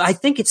 So I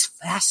think it's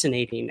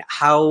fascinating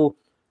how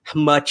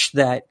much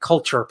that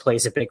culture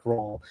plays a big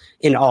role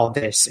in all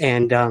this.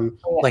 And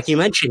like you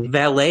mentioned,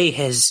 Vallée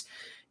has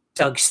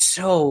dug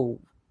so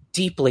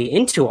deeply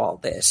into all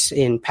this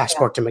in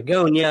Passport to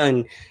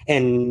Magonia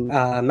and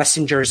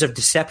Messengers of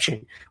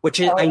Deception, which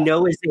I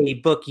know is a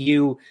book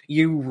you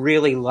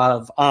really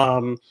love.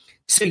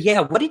 So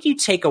what did you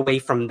take away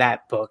from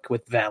that book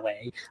with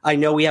Vallée? I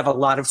know we have a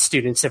lot of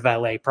students at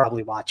Vallée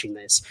probably watching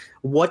this.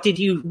 What do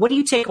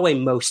you take away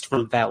most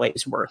from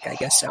Vallée's work, I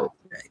guess so?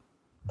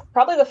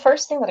 Probably the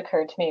first thing that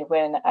occurred to me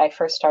when I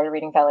first started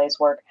reading Vallée's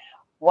work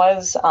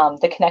was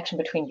the connection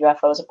between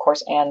UFOs, of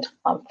course, and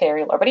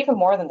fairy lore. But even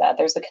more than that,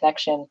 there's the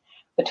connection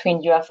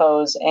between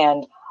UFOs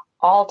and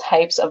all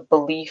types of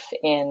belief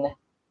in,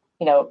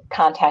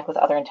 contact with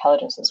other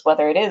intelligences,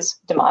 whether it is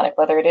demonic,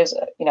 whether it is,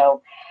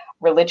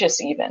 religious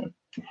even.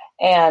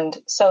 And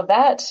so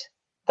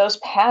those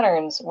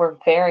patterns were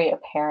very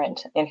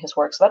apparent in his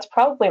work. So that's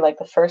probably like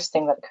the first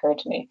thing that occurred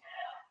to me.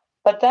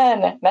 But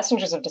then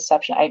Messengers of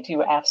Deception, I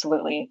do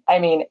absolutely.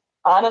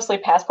 Honestly,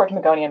 Passport to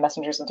Magonia and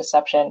Messengers of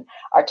Deception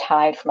are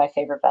tied for my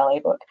favorite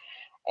Vallée book.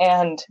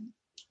 And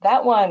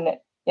that one,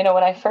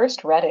 when I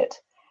first read it,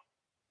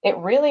 it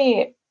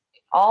really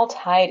all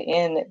tied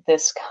in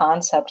this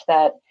concept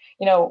that,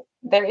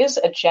 there is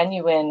a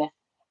genuine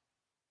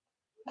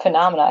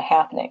phenomena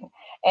happening.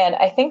 And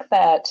I think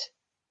that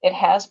it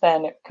has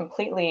been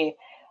completely,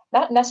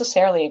 not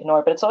necessarily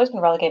ignored, but it's always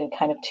been relegated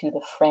kind of to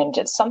the fringe.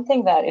 It's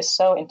something that is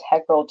so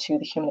integral to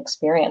the human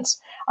experience,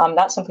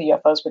 not simply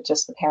UFOs, but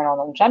just the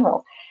paranormal in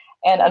general.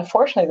 And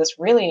unfortunately, this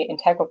really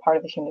integral part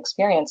of the human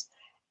experience,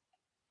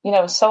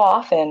 so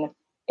often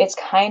it's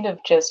kind of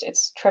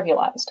it's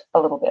trivialized a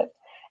little bit.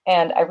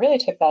 And I really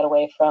took that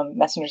away from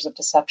Messengers of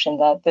Deception,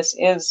 that this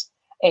is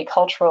a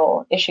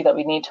cultural issue that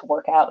we need to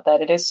work out,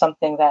 that it is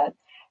something that,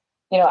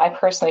 I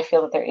personally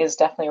feel that there is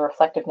definitely a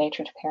reflective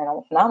nature to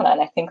paranormal phenomena.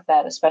 And I think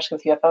that especially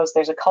with UFOs,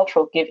 there's a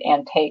cultural give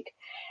and take.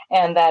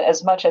 And that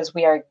as much as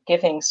we are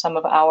giving some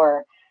of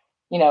our,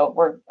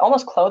 we're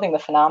almost clothing the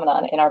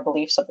phenomenon in our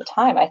beliefs of the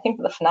time. I think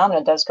that the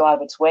phenomenon does go out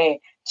of its way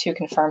to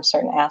confirm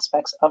certain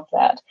aspects of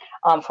that.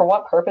 For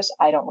what purpose,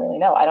 I don't really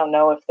know. I don't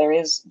know if there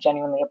is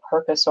genuinely a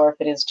purpose or if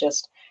it is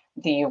just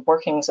the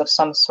workings of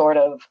some sort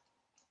of,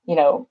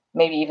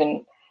 maybe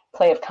even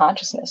play of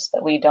consciousness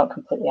that we don't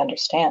completely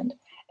understand.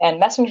 And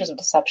Messengers of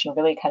Deception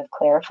really kind of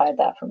clarified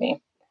that for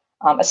me,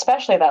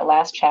 especially that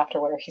last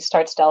chapter where he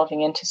starts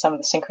delving into some of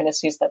the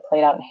synchronicities that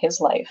played out in his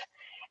life.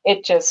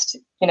 It just,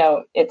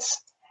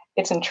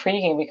 it's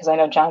intriguing because I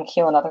know John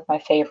Keel, another of my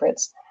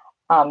favorites,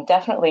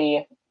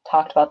 definitely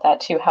talked about that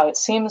too, how it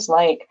seems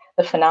like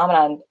the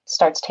phenomenon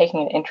starts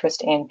taking an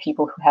interest in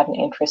people who have an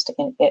interest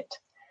in it.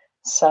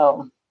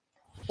 So,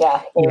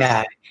 yeah.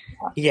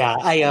 Yeah.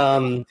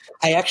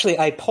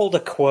 I pulled a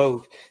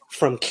quote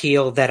from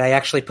Keel that I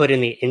actually put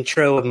in the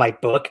intro of my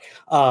book.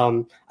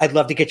 I'd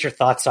love to get your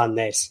thoughts on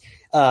this.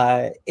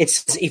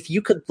 It's, if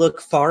you could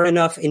look far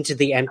enough into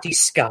the empty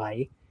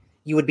sky,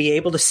 you would be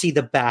able to see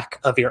the back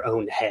of your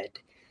own head.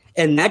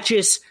 And that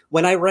just,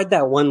 when I read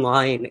that one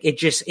line,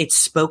 it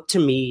spoke to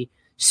me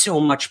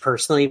so much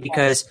personally,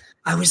 because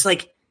I was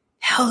like,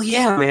 hell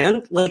yeah,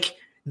 man. Like,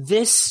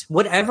 this,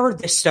 whatever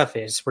this stuff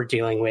is we're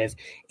dealing with,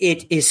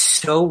 it is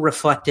so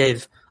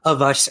reflective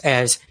of us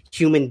as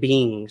human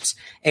beings.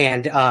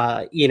 And,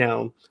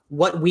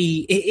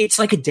 it's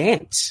like a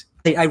dance.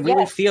 I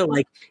really feel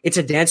like it's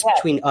a dance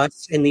between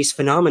us and these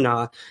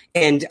phenomena.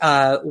 And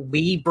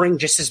we bring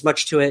just as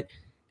much to it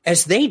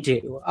as they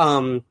do.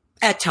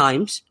 At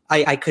times,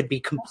 I could be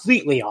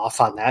completely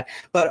off on that.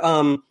 But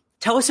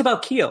tell us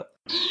about Keel.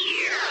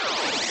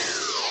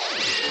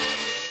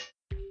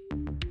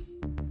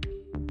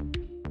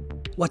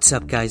 What's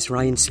up, guys?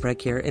 Ryan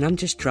Sprague here, and I'm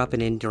just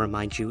dropping in to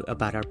remind you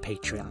about our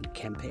Patreon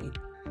campaign.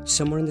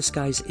 Somewhere in the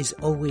Skies is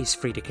always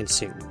free to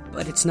consume,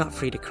 but it's not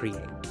free to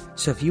create.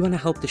 So if you want to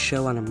help the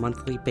show on a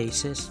monthly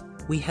basis,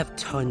 we have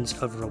tons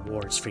of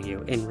rewards for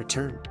you in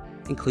return,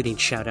 including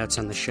shoutouts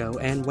on the show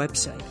and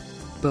website,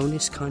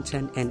 bonus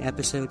content and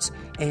episodes,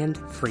 and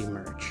free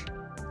merch.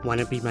 Want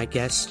to be my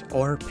guest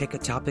or pick a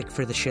topic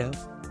for the show?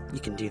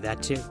 You can do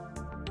that too.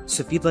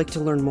 So if you'd like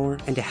to learn more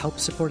and to help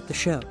support the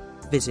show,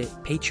 visit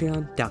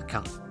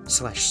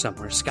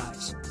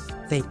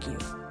patreon.com/somewhereskies. Thank you,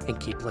 and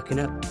keep looking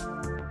up.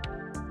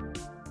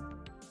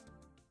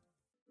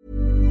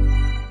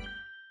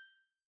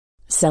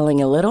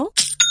 Selling a little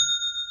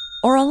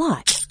or a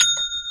lot?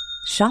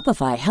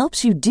 Shopify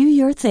helps you do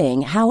your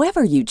thing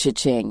however you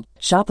cha-ching.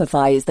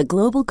 Shopify is the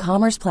global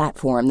commerce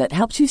platform that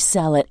helps you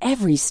sell at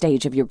every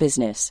stage of your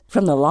business.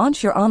 From the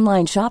launch your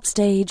online shop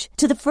stage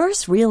to the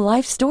first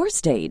real-life store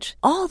stage,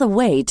 all the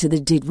way to the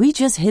did we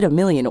just hit a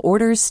million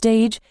orders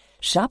stage.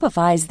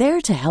 Shopify is there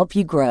to help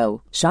you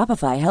grow.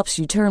 Shopify helps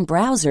you turn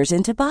browsers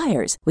into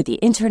buyers with the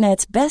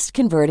internet's best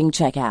converting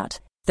checkout.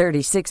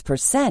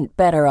 36%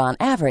 better on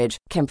average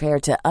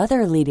compared to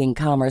other leading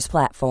commerce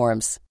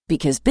platforms.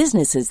 Because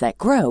businesses that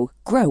grow,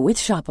 grow with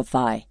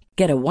Shopify.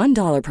 Get a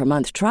 $1 per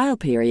month trial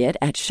period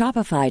at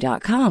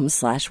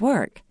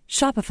shopify.com/work.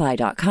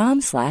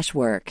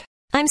 Shopify.com/work.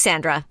 I'm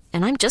Sandra,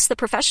 and I'm just the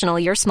professional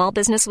your small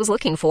business was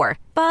looking for.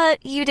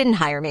 But you didn't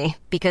hire me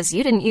because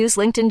you didn't use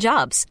LinkedIn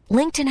Jobs.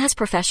 LinkedIn has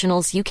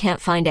professionals you can't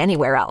find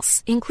anywhere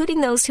else,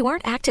 including those who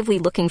aren't actively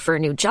looking for a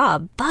new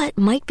job, but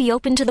might be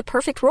open to the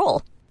perfect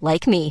role,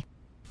 like me.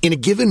 In a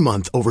given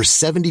month, over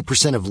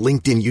 70% of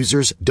LinkedIn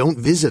users don't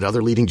visit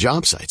other leading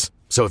job sites.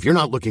 So if you're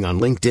not looking on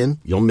LinkedIn,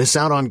 you'll miss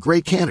out on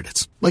great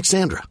candidates like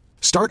Sandra.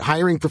 Start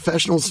hiring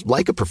professionals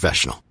like a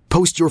professional.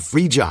 Post your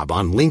free job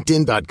on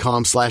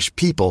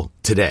linkedin.com/people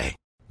today.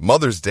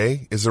 Mother's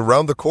Day is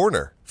around the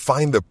corner.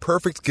 Find the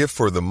perfect gift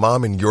for the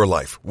mom in your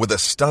life with a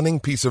stunning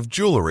piece of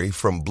jewelry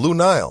from Blue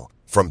Nile.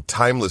 From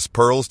timeless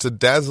pearls to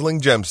dazzling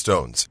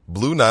gemstones,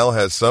 Blue Nile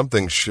has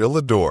something she'll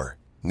adore.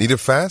 Need it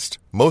fast?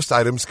 Most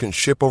items can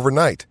ship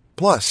overnight.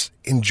 Plus,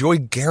 enjoy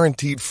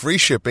guaranteed free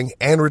shipping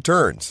and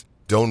returns.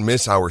 Don't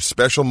miss our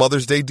special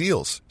Mother's Day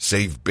deals.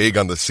 Save big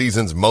on the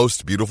season's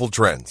most beautiful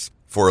trends.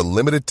 For a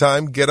limited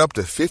time, get up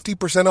to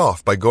 50%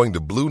 off by going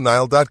to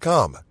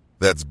BlueNile.com.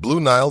 That's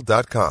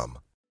BlueNile.com.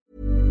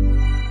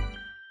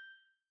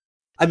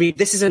 I mean,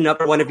 this is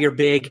another one of your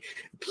big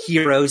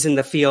heroes in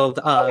the field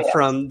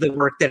from the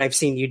work that I've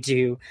seen you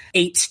do.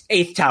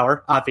 Eighth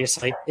Tower,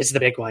 obviously, is the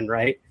big one,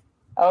 right?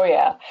 Oh,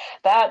 yeah.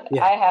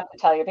 I have to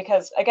tell you,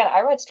 because, again,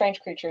 I read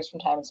Strange Creatures from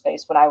Time and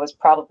Space when I was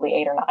probably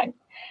 8 or 9.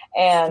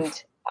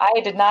 And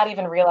I did not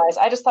even realize,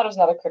 I just thought it was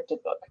another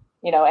cryptid book,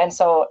 and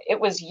so it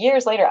was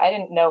years later. I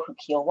didn't know who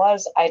Keel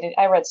was.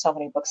 I read so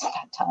many books at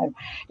that time.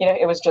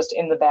 It was just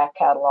in the back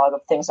catalog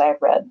of things I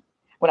had read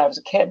when I was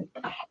a kid.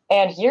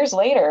 And years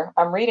later,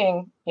 I'm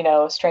reading,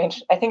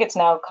 Strange, I think it's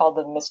now called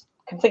the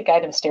Complete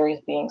Guide to Mysterious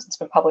Beings. It's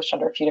been published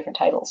under a few different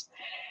titles.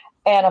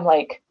 And I'm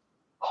like,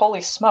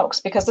 holy smokes,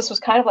 because this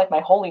was kind of like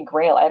my holy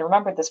grail. I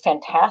remembered this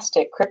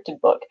fantastic cryptid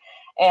book,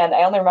 and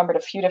I only remembered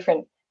a few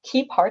different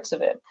key parts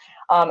of it.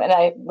 And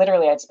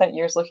I'd spent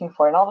years looking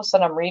for it. And all of a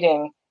sudden I'm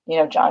reading,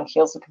 John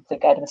Keel's The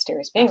Complete Guide to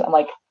Mysterious Beings. I'm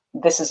like,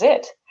 this is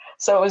it.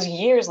 So it was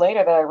years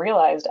later that I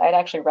realized I'd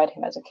actually read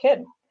him as a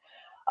kid.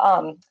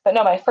 But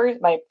no,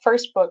 my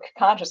first book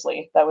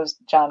consciously that was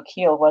John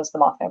Keel was The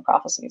Mothman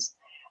Prophecies.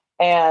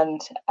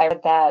 And I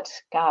read that,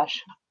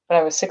 gosh, when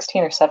I was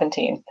 16 or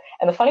 17.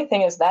 And the funny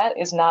thing is that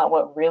is not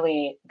what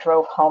really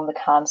drove home the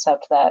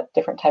concept that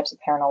different types of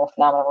paranormal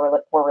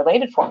phenomena were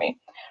related for me.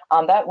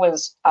 That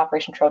was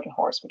Operation Trojan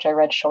Horse, which I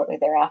read shortly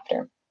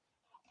thereafter.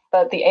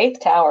 But The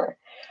Eighth Tower,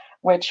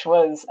 which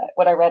was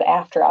what I read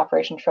after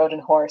Operation Trojan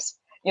Horse,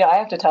 I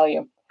have to tell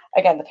you,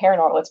 again, the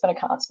paranormal, it's been a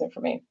constant for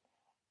me.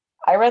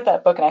 I read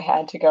that book and I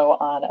had to go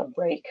on a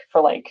break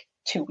for like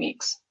 2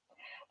 weeks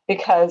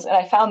because, and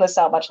I found this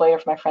out much later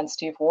from my friend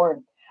Steve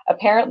Ward,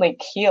 apparently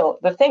Keel,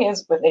 the thing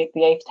is with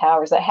The Eighth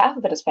Tower is that half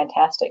of it is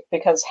fantastic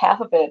because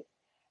half of it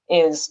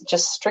is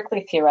just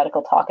strictly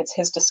theoretical talk. It's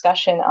his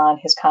discussion on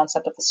his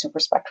concept of the super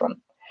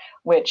spectrum,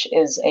 which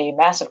is a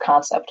massive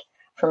concept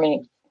for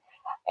me.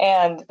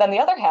 And then the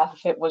other half of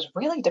it was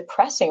really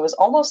depressing. It was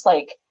almost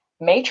like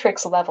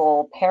Matrix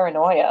level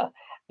paranoia,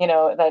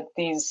 that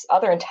these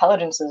other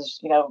intelligences,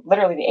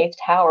 literally the Eighth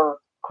Tower,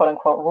 quote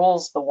unquote,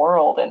 rules the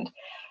world. And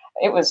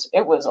it was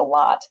a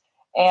lot.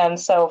 And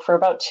so for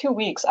about 2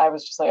 weeks, I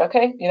was just like,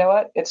 okay, you know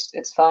what?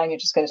 It's fine. You're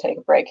just going to take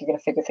a break. You're going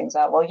to figure things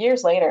out. Well,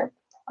 years later,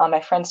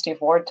 my friend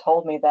Steve Ward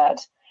told me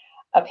that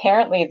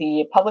apparently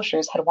the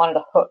publishers had wanted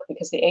a hook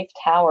because the Eighth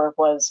Tower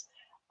was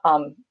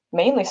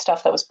mainly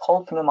stuff that was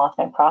pulled from the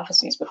Mothman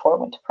Prophecies before it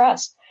went to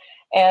press.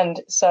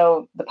 And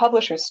so the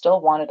publishers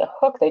still wanted a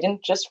hook. They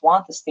didn't just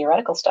want this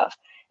theoretical stuff.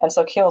 And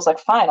so Keel was like,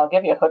 fine, I'll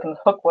give you a hook. And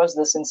the hook was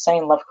this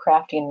insane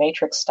Lovecraftian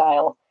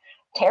Matrix-style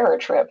terror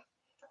trip.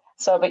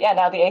 So, but yeah,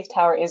 now The Eighth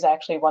Tower is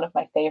actually one of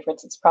my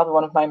favorites. It's probably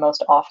one of my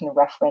most often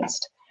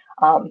referenced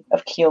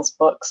of Keel's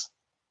books.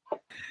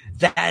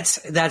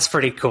 That's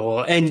pretty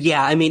cool. And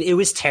yeah, I mean, it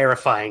was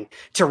terrifying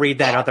to read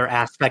that other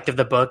aspect of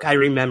the book. I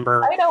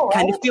remember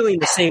kind of feeling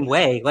the same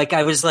way. Like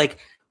I was like,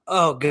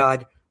 oh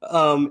God,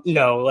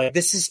 no, like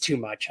this is too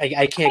much.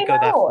 I can't go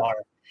that far.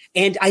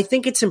 And I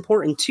think it's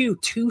important too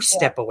to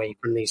step away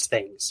from these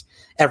things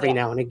every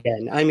now and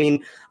again. I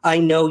mean, I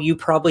know you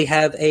probably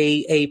have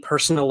a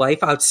personal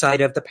life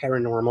outside of the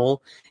paranormal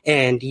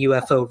and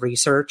UFO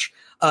research,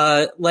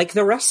 like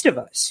the rest of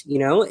us,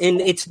 and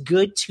it's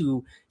good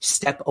to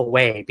step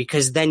away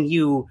because then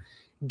you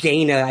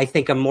gain, I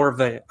think, a more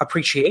of an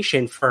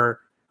appreciation for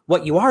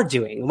what you are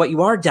doing, what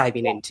you are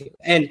diving into.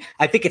 And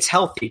I think it's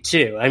healthy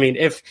too. I mean,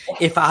 if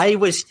I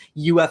was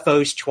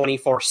UFOs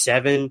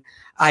 24/7,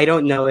 I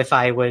don't know if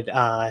I would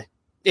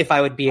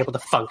be able to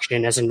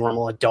function as a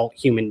normal adult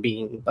human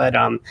being. But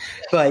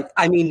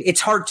I mean,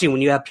 it's hard to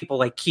when you have people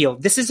like Keel.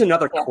 This is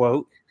another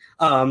quote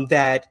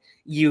that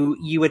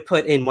you would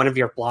put in one of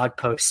your blog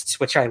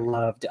posts, which I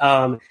loved.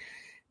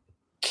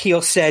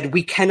 Keel said,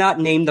 "We cannot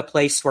name the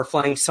place where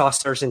flying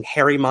saucers and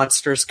hairy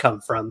monsters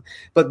come from,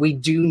 but we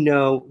do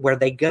know where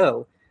they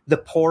go. The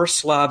poor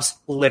slobs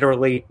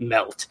literally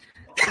melt."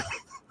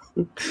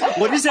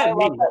 What does that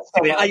mean?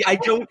 So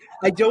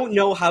I don't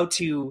know how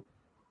to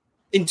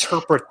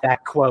interpret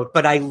that quote,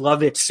 but I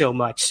love it so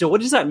much. So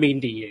what does that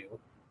mean to you?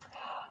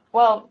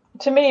 Well,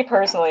 to me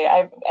personally,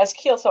 as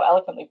Keel so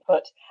eloquently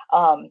put,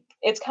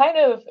 it's kind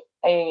of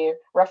a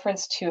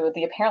reference to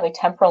the apparently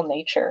temporal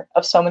nature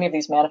of so many of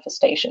these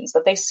manifestations,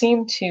 that they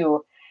seem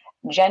to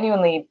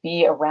genuinely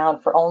be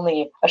around for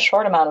only a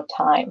short amount of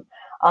time.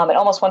 And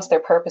almost once their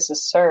purpose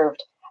is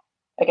served,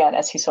 again,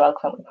 as he so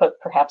eloquently put,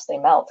 perhaps they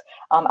melt.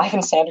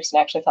 Ivan Sanderson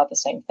actually thought the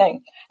same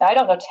thing. Now, I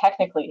don't know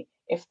technically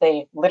if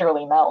they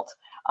literally melt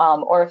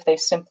or if they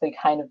simply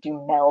kind of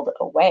do meld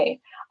away.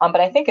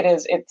 But I think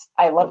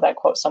I love that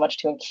quote so much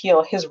too. And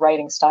Keel, his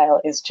writing style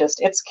is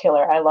it's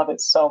killer. I love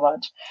it so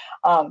much.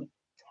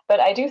 But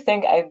I do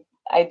think,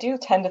 I do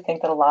tend to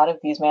think that a lot of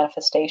these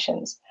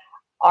manifestations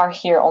are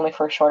here only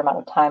for a short amount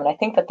of time. And I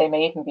think that they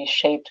may even be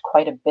shaped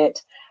quite a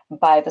bit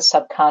by the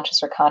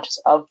subconscious or conscious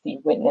of the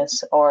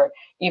witness, or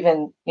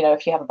even,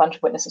 if you have a bunch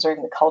of witnesses, or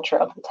even the culture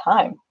of the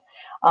time.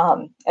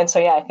 And so,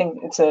 yeah, I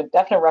think it's a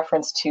definite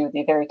reference to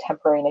the very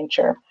temporary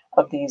nature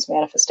of these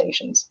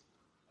manifestations.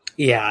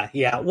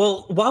 Yeah.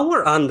 Well, while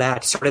we're on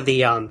that sort of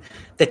the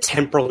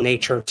temporal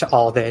nature to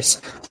all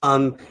this,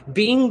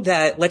 being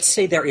that, let's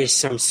say there is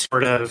some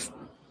sort of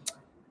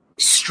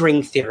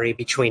string theory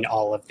between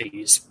all of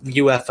these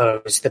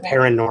UFOs, the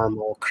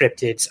paranormal,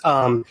 cryptids,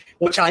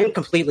 which I am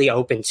completely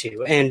open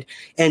to. And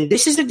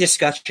this is a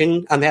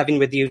discussion I'm having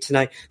with you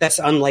tonight that's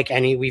unlike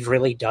any we've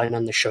really done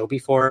on the show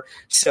before.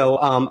 So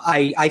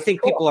I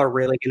think people are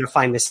really going to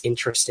find this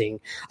interesting.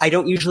 I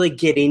don't usually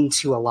get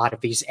into a lot of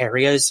these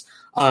areas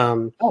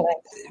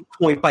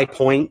point by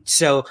point.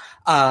 So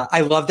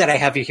I love that I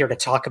have you here to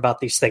talk about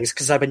these things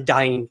because I've been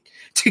dying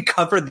to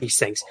cover these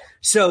things.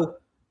 So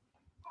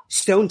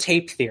stone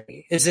tape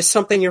theory, is this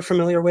something you're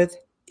familiar with?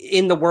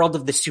 In the world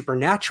of the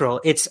supernatural,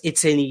 it's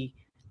an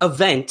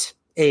event,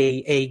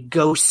 a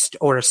ghost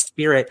or a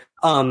spirit.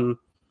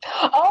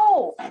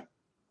 Oh,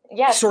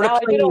 yes. Sort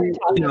of playing,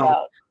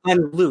 about.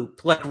 On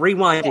loop, like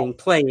rewinding,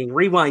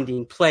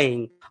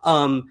 playing.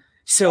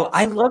 So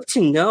I'd love to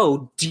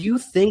know, do you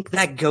think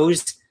that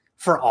goes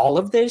for all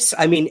of this?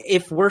 I mean,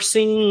 if we're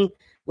seeing,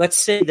 let's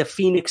say, the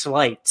Phoenix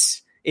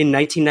Lights in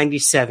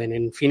 1997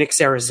 in Phoenix,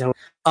 Arizona.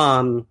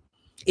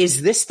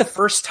 Is this the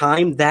first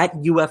time that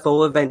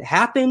UFO event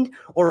happened,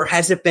 or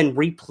has it been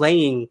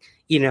replaying,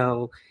 in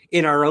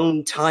our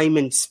own time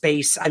and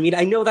space? I mean,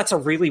 I know that's a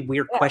really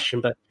weird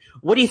question, but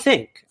what do you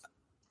think?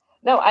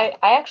 No, I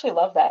actually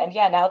love that. And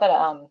yeah, now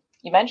that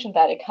you mentioned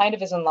that, it kind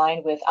of is in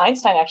line with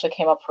Einstein actually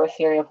came up for a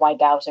theory of why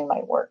dowsing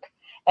might work.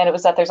 And it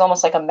was that there's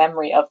almost like a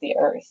memory of the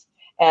Earth,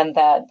 and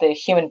that the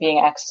human being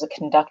acts as a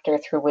conductor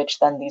through which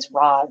then these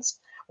rods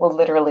will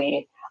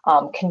literally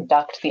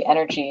conduct the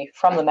energy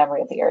from the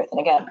memory of the Earth.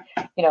 And again,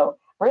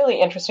 really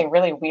interesting,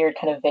 really weird,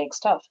 kind of vague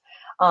stuff.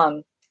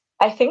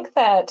 I think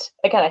that,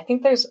 again, I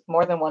think there's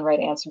more than one right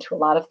answer to a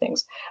lot of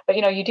things. But,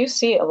 you do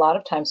see a lot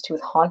of times, too,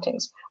 with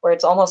hauntings, where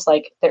it's almost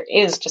like there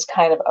is just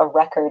kind of a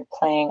record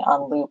playing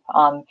on loop.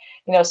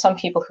 Some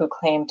people who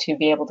claim to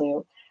be able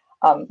to,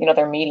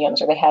 they're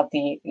mediums, or they have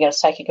the,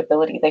 psychic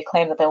ability. They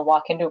claim that they'll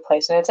walk into a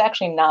place, and it's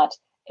actually not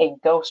a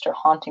ghost or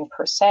haunting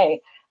per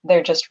se.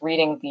 They're just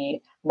reading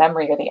the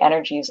memory or the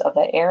energies of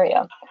that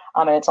area.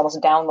 And it's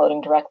almost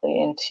downloading directly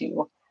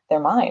into their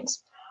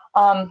minds.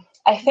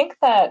 I think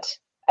that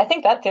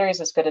theory is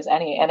as good as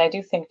any. And I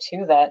do think,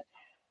 too, that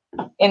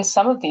in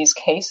some of these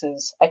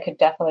cases, I could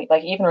definitely,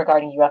 like even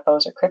regarding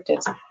UFOs or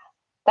cryptids,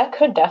 that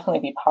could definitely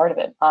be part of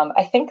it.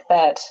 I think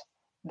that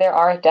there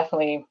are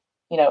definitely,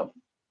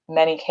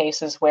 many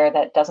cases where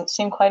that doesn't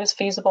seem quite as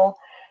feasible.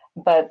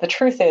 But the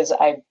truth is,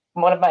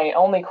 one of my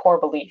only core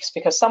beliefs,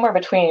 because somewhere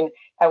between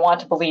I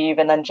want to believe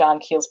and then John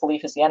Keel's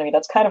belief is the enemy,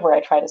 that's kind of where I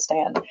try to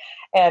stand.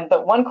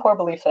 But one core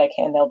belief that I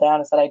can nail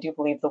down is that I do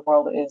believe the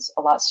world is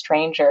a lot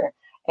stranger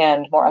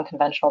and more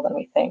unconventional than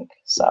we think.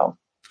 So,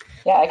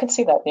 yeah, I could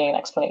see that being an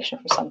explanation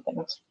for some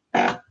things.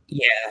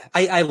 Yeah,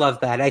 I love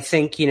that. I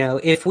think,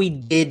 if we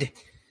did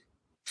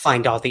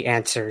find all the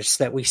answers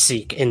that we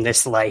seek in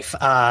this life,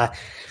 I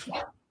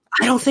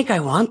don't think I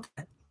want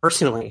that.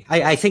 Personally,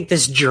 I think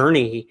this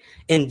journey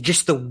and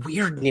just the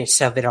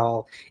weirdness of it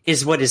all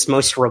is what is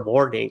most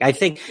rewarding. I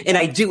think, and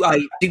I do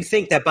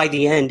think that by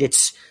the end,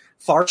 it's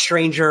far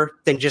stranger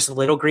than just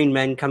little green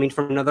men coming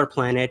from another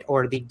planet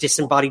or the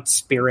disembodied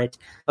spirit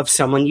of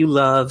someone you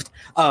loved.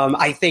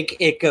 I think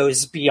it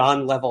goes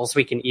beyond levels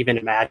we can even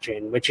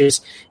imagine, which is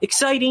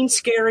exciting,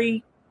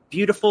 scary,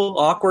 beautiful,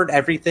 awkward,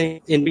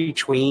 everything in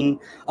between.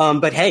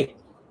 But hey,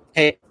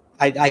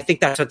 I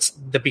think that's what's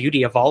the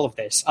beauty of all of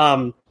this.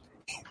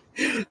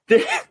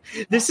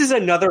 This is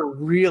another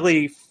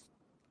really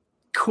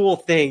cool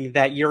thing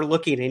that you're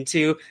looking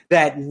into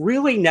that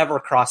really never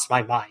crossed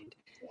my mind.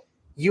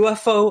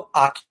 UFO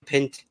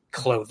occupant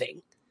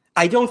clothing.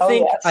 I don't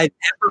think I've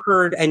ever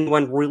heard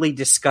anyone really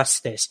discuss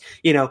this.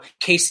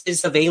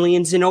 Cases of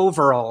aliens in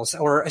overalls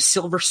or a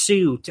silver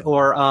suit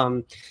or,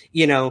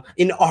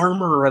 in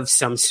armor of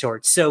some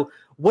sort. So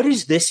what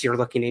is this you're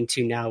looking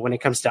into now when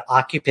it comes to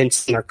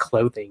occupants and their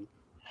clothing?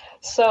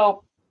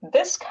 So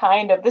this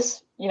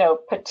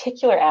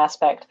particular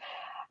aspect,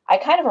 I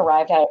kind of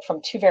arrived at it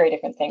from two very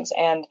different things.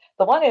 And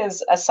the one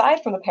is,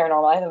 aside from the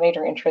paranormal, I have a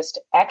major interest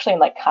actually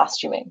in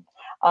costuming.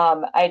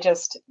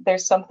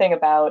 There's something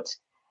about,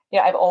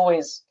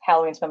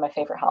 Halloween's been my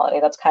favorite holiday.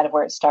 That's kind of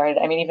where it started.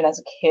 I mean, even as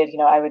a kid,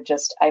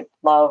 I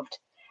loved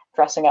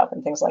dressing up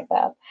and things like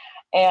that.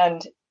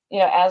 And,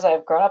 as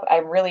I've grown up,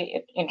 I'm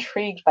really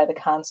intrigued by the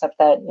concept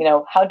that,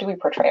 how do we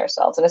portray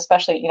ourselves? And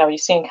especially, you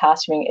see in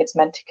costuming, it's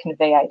meant to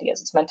convey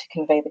ideas. It's meant to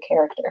convey the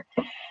character.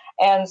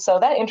 And so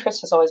that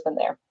interest has always been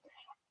there.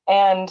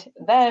 And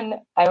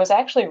then I was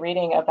actually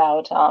reading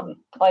about,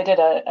 I did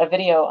a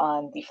video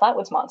on the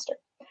Flatwoods Monster.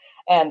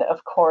 And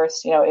of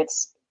course,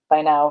 it's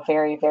by now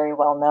very, very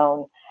well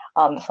known.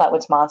 The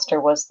Flatwoods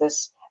Monster was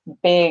this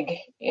big,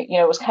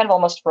 it was kind of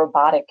almost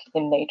robotic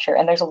in nature.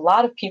 And there's a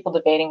lot of people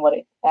debating what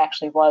it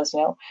actually was.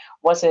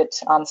 Was it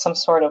some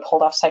sort of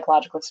hold-off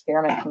psychological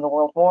experiment from the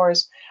World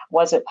Wars?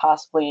 Was it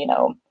possibly,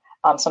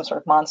 some sort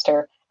of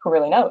monster? Who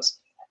really knows?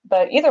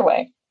 But either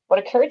way, what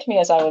occurred to me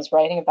as I was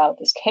writing about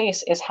this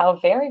case is how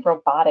very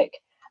robotic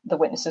the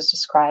witnesses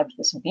described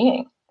this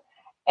being.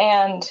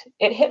 And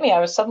it hit me. I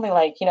was suddenly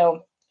like,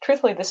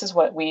 truthfully, this is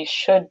what we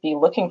should be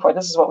looking for.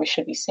 This is what we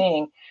should be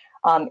seeing.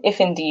 If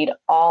indeed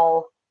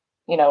all,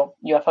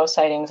 UFO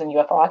sightings and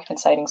UFO occupant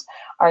sightings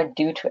are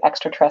due to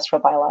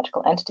extraterrestrial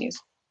biological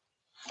entities.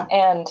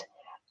 And,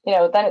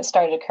 then it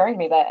started occurring to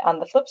me that on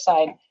the flip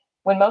side,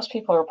 when most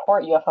people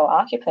report UFO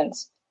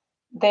occupants,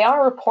 they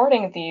are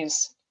reporting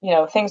these,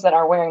 things that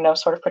are wearing no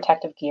sort of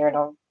protective gear,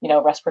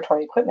 no,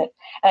 respiratory equipment.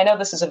 And I know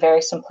this is a very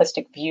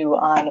simplistic view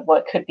on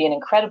what could be an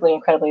incredibly,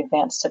 incredibly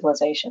advanced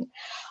civilization.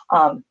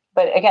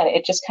 But again,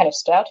 it just kind of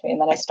stood out to me.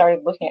 And then I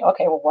started looking at,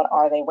 okay, well, what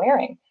are they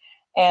wearing?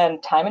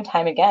 And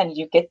time again,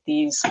 you get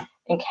these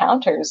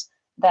encounters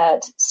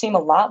that seem a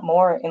lot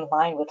more in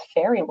line with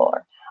fairy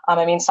lore.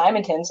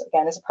 Simonton's,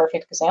 again, is a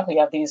perfect example. You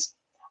have these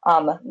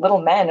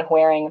little men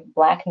wearing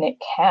black knit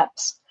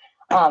caps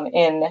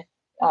in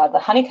the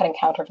Honeycutt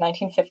encounter of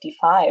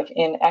 1955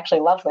 in actually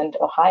Loveland,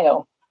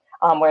 Ohio,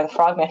 where the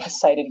frogman was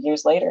sighted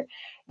years later.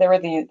 There were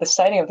the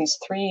sighting of these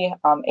three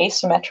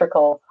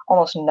asymmetrical,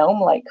 almost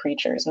gnome-like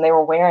creatures, and they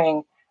were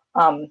wearing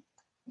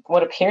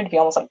what appeared to be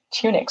almost like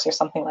tunics or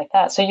something like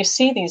that. So you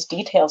see these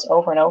details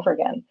over and over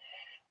again.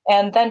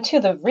 And then, too,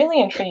 the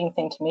really intriguing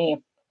thing to me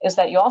is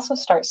that you also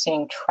start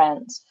seeing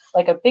trends.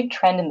 Like a big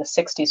trend in the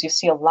 60s, you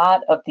see a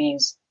lot of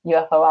these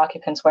UFO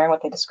occupants wearing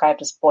what they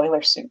described as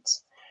boiler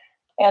suits.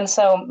 And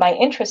so my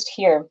interest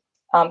here,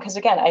 because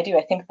again, I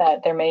think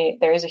that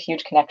there is a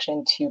huge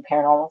connection to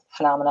paranormal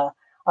phenomena,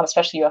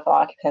 especially UFO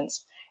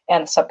occupants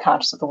and the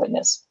subconscious of the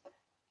witness.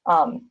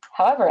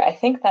 However, I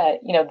think that,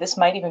 this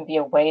might even be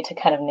a way to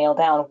kind of nail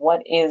down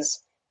what is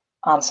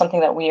something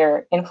that we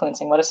are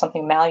influencing, what is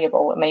something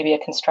malleable, what may be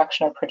a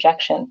construction or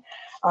projection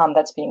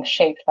that's being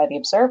shaped by the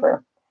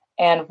observer,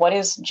 and what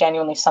is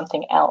genuinely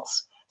something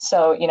else.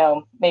 So,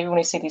 maybe when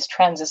we see these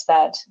trends, is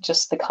that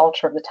just the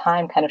culture of the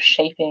time kind of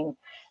shaping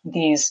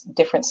these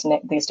different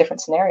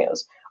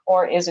scenarios?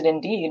 Or is it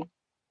indeed,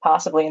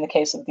 possibly in the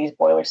case of these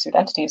boiler suit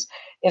entities,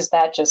 is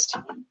that just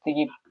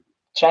the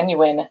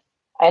genuine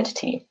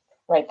entity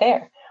right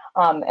there?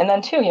 And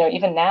then too,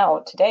 even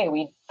now, today,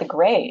 the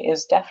gray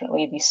is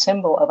definitely the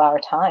symbol of our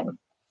time.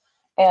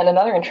 And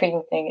another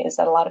intriguing thing is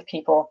that a lot of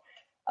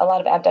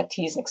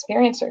abductees and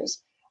experiencers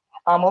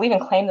will even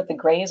claim that the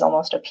grays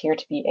almost appear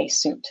to be a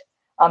suit.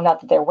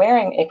 Not that they're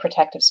wearing a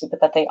protective suit,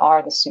 but that they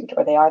are the suit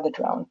or they are the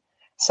drone.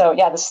 So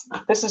yeah,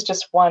 this is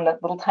just one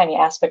little tiny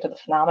aspect of the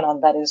phenomenon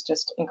that is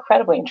just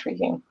incredibly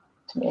intriguing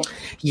to me.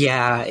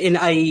 Yeah, and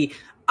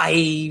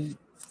I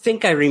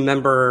think I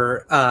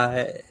remember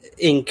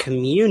in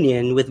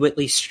Communion with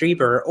Whitley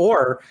Strieber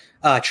or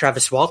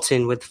Travis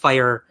Walton with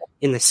Fire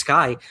in the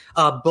Sky,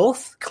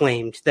 both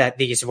claimed that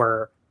these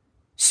were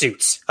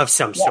suits of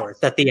some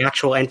sort, that the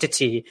actual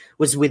entity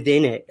was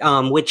within it,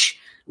 which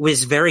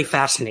was very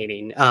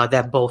fascinating,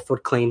 that both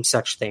would claim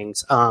such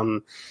things.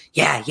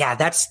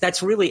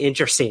 That's really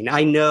interesting.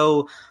 I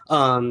know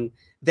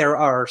there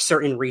are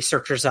certain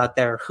researchers out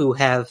there who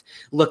have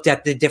looked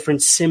at the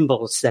different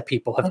symbols that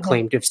people have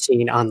claimed to have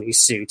seen on these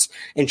suits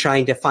and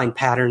trying to find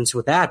patterns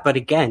with that. But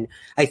again,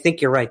 I think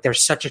you're right.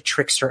 There's such a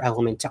trickster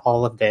element to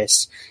all of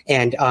this,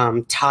 and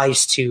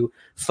ties to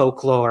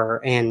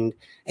folklore and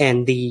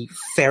the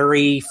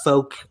fairy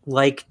folk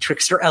like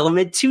trickster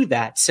element to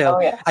that.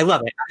 So I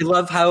love it. I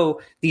love how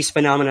these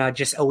phenomena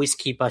just always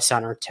keep us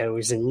on our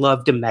toes and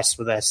love to mess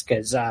with us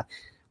because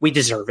we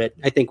deserve it.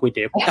 I think we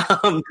do.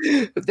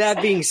 That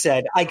being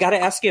said, I got to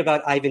ask you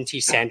about Ivan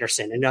T.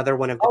 Sanderson, another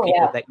one of the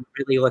people that you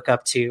really look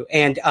up to.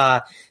 And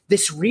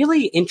this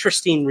really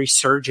interesting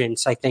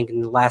resurgence, I think,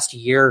 in the last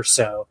year or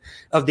so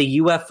of the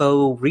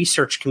UFO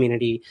research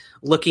community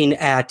looking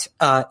at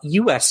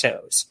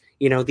USOs.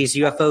 These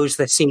UFOs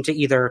that seem to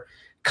either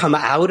come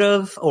out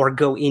of or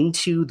go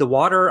into the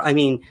water. I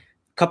mean,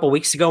 a couple of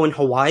weeks ago in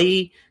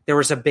Hawaii, there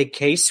was a big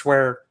case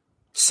where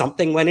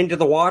something went into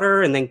the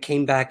water and then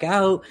came back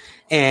out.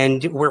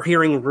 And we're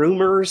hearing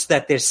rumors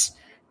that this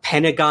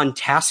Pentagon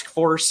task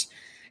force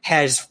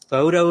has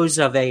photos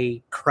of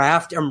a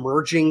craft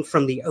emerging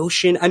from the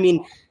ocean. I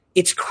mean,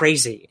 it's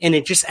crazy. And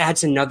it just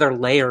adds another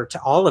layer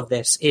to all of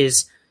this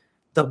is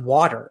the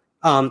water.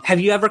 Have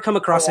you ever come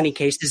across any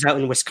cases out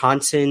in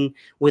Wisconsin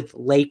with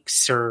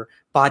lakes or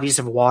bodies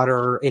of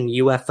water and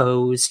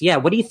UFOs? Yeah.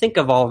 What do you think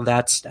of all of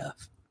that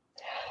stuff?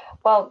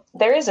 Well,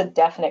 there is a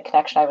definite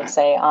connection, I would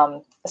say,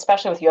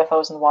 especially with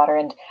UFOs in the water.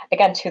 And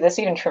again, too, this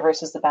even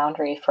traverses the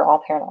boundary for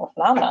all paranormal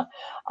phenomena.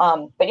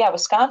 But yeah,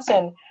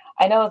 Wisconsin,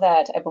 I know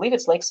that I believe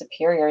it's Lake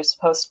Superior is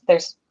supposed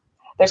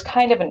there's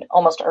kind of an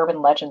almost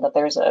urban legend that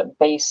there's a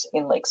base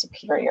in Lake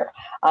Superior.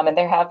 And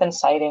there have been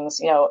sightings,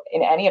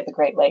 in any of the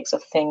Great Lakes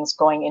of things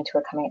going into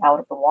or coming out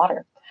of the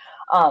water.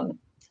 And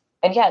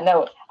yeah,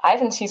 no,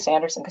 Ivan T.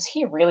 Sanderson, because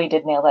he really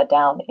did nail that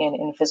down in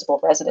Invisible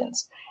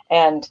Residents.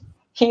 And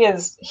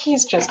he's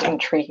just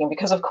intriguing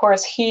because, of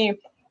course, he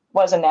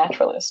was a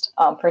naturalist,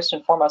 first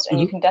and foremost. And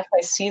you can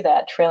definitely see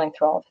that trailing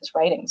through all of his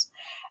writings.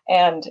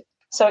 And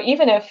so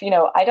even if,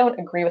 I don't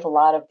agree with a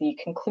lot of the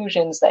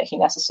conclusions that he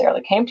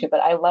necessarily came to, but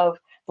I love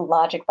the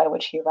logic by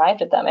which he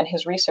arrived at them. And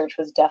his research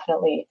was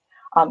definitely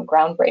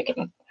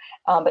groundbreaking.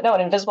 But no,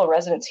 in Invisible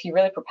Residents, he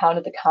really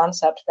propounded the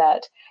concept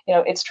that,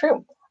 it's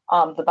true.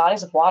 The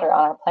bodies of water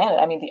on our planet,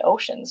 I mean, the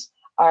oceans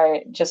are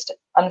just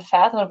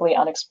unfathomably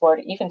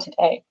unexplored even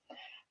today.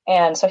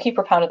 And so he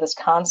propounded this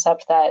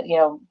concept that,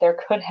 there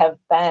could have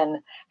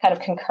been kind of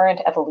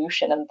concurrent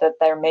evolution and that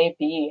there may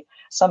be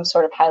some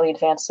sort of highly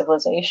advanced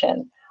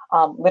civilization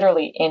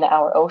literally in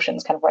our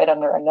oceans, kind of right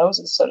under our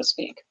noses, so to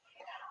speak.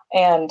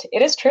 And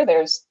it is true.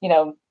 There's,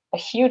 a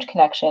huge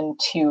connection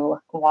to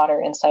water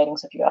and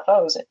sightings of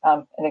UFOs.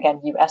 And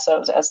again,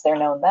 USOs as they're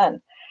known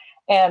then.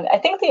 And I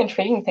think the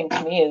intriguing thing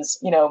to me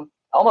is,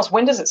 almost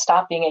when does it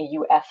stop being a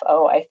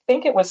UFO? I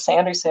think it was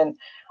Sanderson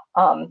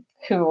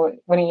who,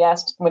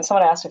 when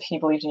someone asked if he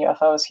believed in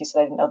UFOs, he said,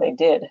 I didn't know they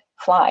did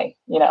fly,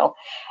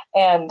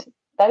 and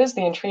that is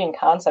the intriguing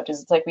concept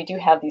is it's like, we do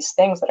have these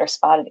things that are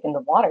spotted in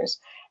the waters.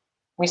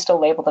 We still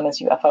label them as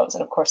UFOs.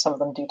 And of course, some of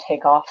them do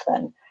take off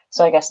then.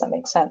 So I guess that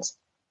makes sense.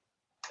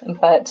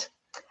 But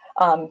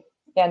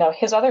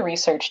his other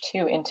research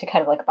too into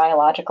kind of like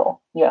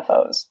biological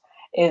UFOs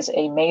is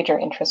a major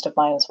interest of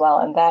mine as well.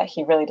 And that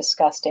he really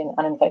discussed in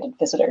Uninvited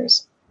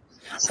Visitors.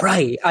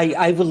 Right.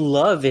 I would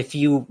love if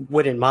you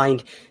wouldn't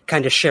mind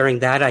kind of sharing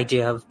that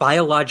idea of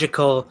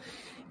biological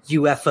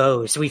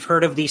UFOs. We've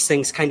heard of these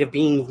things kind of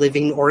being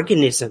living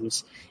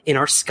organisms in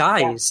our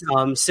skies.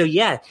 Yeah. So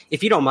yeah,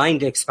 if you don't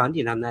mind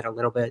expounding on that a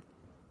little bit.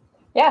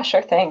 Yeah,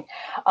 sure thing.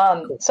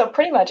 So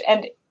pretty much,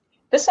 and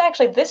this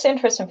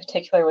interest in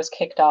particular was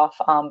kicked off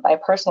by a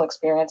personal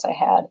experience I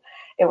had.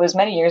 It was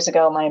many years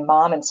ago. My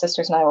mom and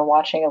sisters and I were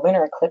watching a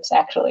lunar eclipse,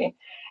 actually.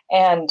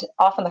 And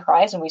off on the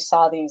horizon, we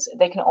saw these,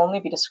 they can only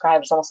be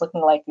described as almost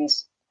looking like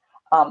these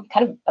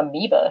kind of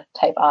amoeba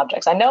type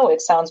objects. I know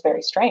it sounds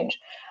very strange,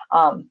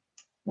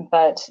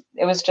 but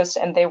it was just,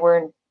 and they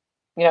were,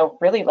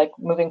 really like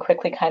moving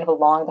quickly kind of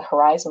along the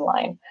horizon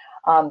line.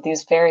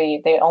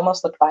 They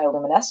almost looked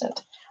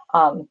bioluminescent.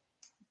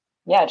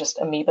 Just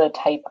amoeba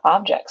type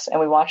objects. And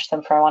we watched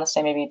them for, I want to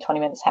say maybe 20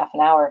 minutes, half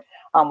an hour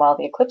while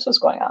the eclipse was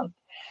going on.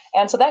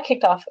 And so that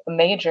kicked off a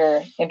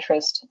major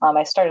interest.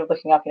 I started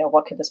looking up,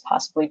 what could this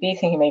possibly be,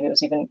 thinking maybe it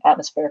was even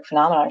atmospheric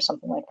phenomena or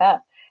something like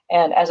that.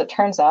 And as it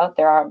turns out,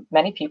 there are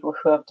many people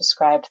who have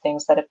described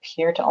things that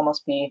appear to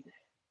almost be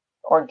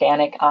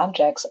organic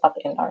objects up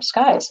in our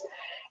skies.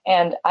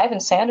 And Ivan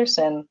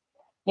Sanderson,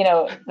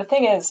 the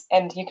thing is,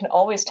 and you can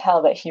always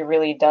tell that he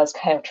really does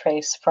kind of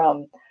trace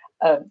from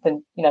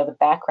the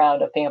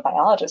background of being a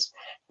biologist,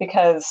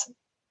 because,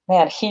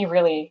 man, he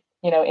really,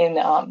 in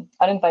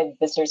Uninvited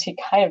Visitors, he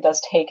kind of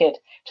does take it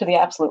to the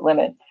absolute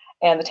limit.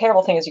 And the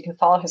terrible thing is you can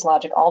follow his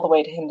logic all the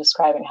way to him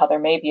describing how there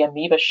may be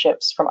amoeba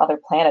ships from other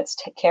planets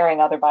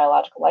carrying other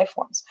biological life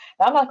forms.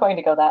 Now, I'm not going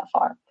to go that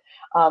far.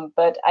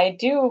 But I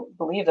do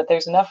believe that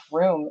there's enough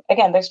room.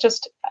 Again,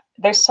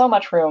 there's so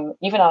much room,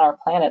 even on our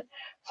planet,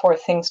 for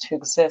things to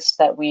exist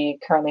that we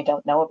currently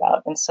don't know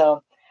about. And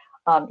so,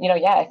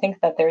 I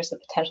think that there's the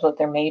potential that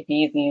there may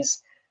be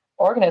these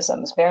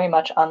organisms very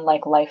much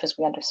unlike life as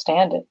we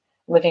understand it,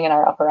 living in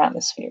our upper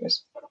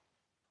atmospheres.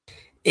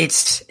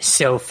 It's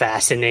so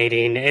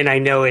fascinating. And I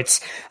know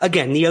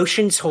the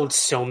oceans hold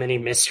so many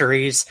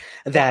mysteries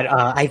that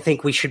I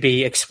think we should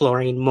be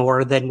exploring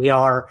more than we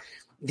are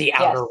the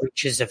outer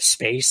reaches of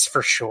space,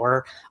 for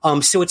sure.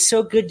 So it's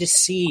so good to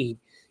see,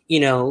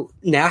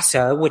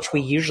 NASA, which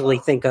we usually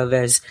think of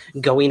as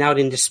going out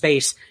into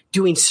space,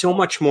 doing so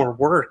much more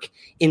work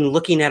in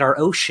looking at our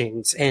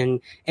oceans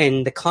and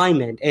the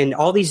climate and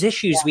all these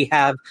issues we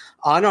have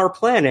on our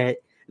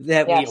planet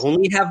that we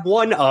only have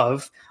one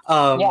of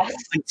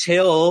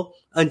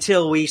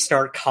until we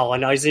start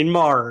colonizing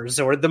Mars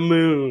or the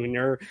moon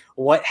or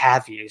what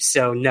have you.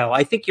 So no,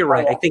 I think you're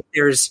right. I think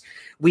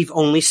we've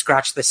only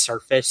scratched the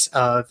surface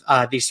of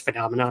these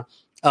phenomena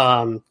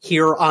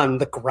here on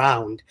the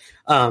ground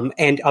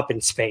and up in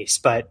space,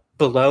 but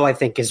below I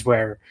think is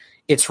where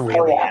it's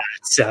really at.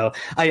 So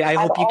I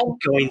hope you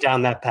keep going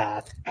down that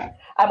path.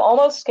 I'm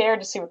almost scared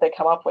to see what they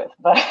come up with,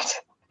 but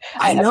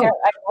I know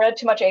I've read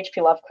too much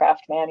H.P.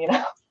 Lovecraft, man,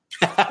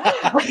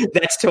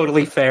 That's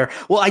totally fair.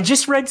 Well, I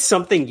just read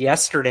something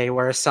yesterday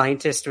where a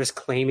scientist was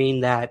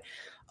claiming that,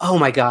 oh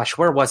my gosh,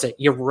 where was it?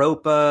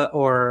 Europa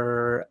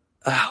or,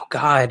 oh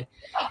God,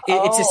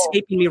 it's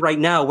escaping me right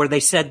now, where they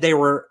said they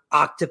were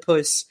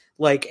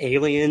octopus-like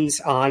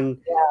aliens on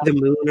the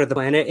moon or the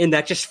planet, and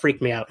that just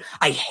freaked me out.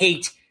 I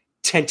hate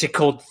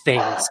tentacled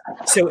things.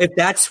 So if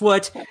that's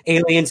what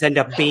aliens end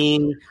up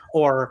being,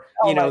 or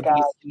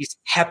these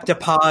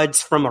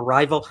heptapods from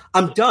Arrival,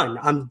 I'm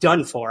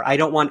done for. I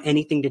don't want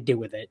anything to do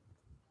with it.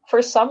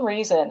 For some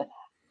reason,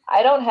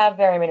 I don't have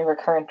very many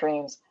recurrent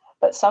dreams,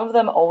 but some of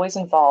them always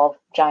involve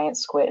giant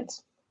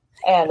squids,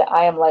 and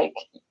I am like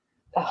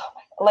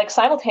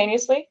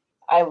simultaneously,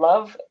 I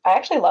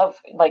actually love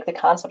like the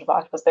concept of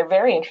octopus. They're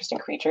very interesting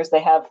creatures.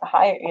 They have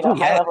high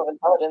level of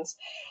intelligence.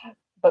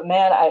 But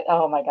man,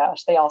 oh my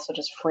gosh, they also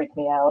just freak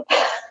me out.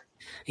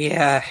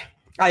 Yeah,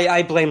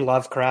 I blame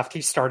Lovecraft.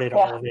 He started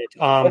all of it.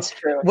 It's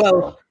true.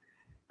 Well,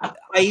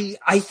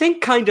 I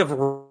think kind of,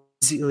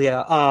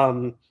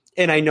 and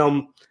I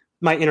know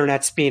my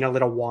internet's being a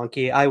little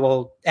wonky. I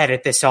will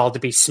edit this all to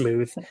be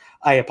smooth.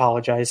 I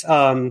apologize. It's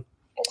all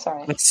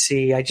right. Let's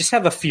see. I just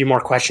have a few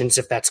more questions,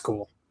 if that's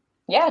cool.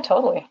 Yeah,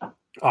 totally.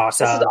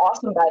 Awesome. This is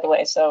awesome, by the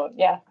way. So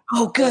yeah.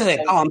 Oh, good.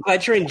 Oh, I'm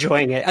glad you're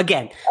enjoying it.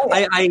 Again,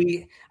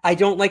 I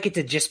don't like it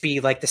to just be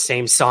like the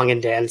same song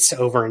and dance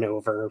over and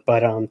over,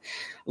 but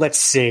let's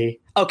see.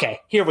 Okay,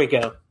 here we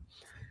go.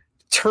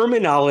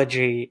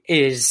 Terminology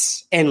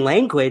and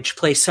language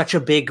play such a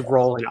big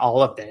role in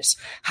all of this.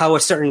 How a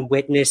certain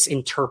witness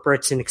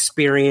interprets an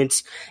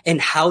experience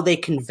and how they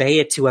convey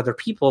it to other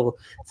people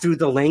through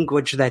the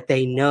language that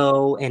they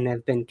know and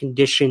have been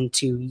conditioned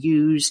to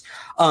use.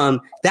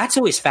 That's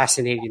always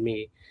fascinated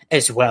me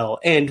as well.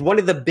 And one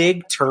of the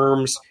big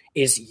terms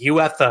is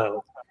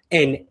UFO.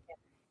 And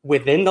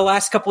within the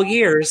last couple of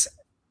years,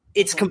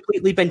 it's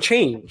completely been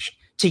changed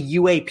to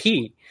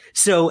UAP.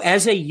 So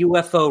as a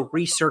UFO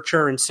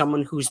researcher and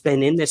someone who's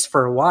been in this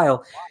for a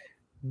while,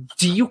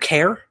 do you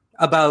care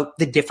about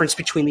the difference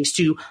between these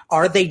two?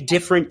 Are they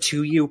different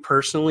to you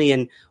personally?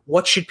 And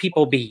what should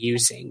people be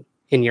using,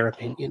 in your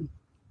opinion?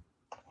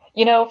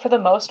 For the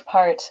most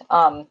part,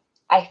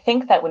 I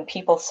think that when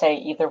people say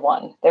either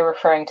one, they're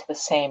referring to the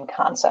same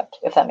concept,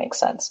 if that makes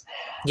sense.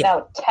 Yeah.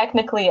 Now,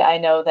 technically, I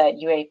know that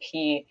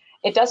UAP,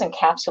 it does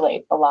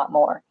encapsulate a lot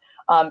more.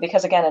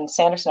 Because again, in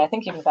Sanderson, I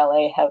think even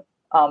Vallée have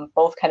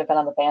both kind of been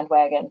on the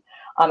bandwagon,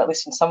 at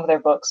least in some of their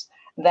books,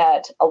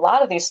 that a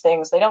lot of these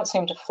things, they don't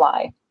seem to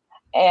fly.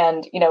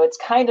 And, it's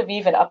kind of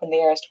even up in the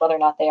air as to whether or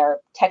not they are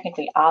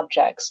technically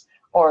objects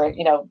or,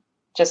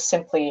 just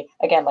simply,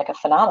 again, like a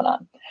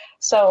phenomenon.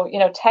 So,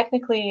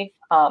 technically,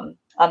 on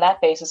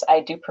that basis,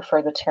 I do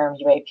prefer the term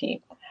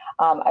UAP.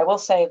 I will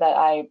say that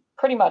I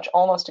pretty much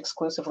almost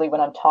exclusively,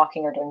 when I'm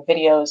talking or doing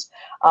videos,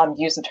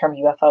 use the term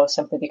UFO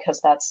simply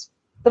because that's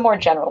the more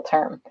general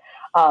term.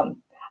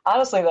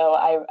 Honestly, though,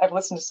 I've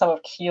listened to some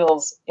of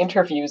Keel's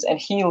interviews, and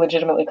he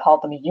legitimately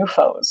called them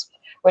UFOs,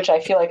 which I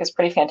feel like is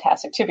pretty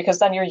fantastic, too, because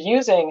then you're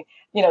using,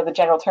 the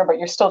general term, but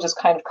you're still just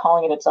kind of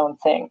calling it its own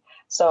thing.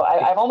 So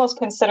I've almost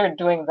considered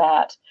doing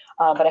that,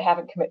 but I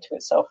haven't committed to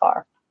it so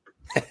far.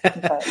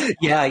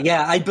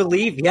 Yeah, I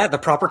believe, the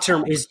proper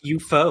term is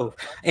UFO.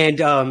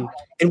 And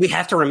we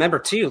have to remember,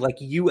 too, like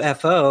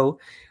UFO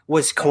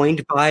was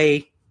coined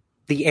by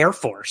the Air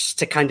Force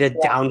to kind of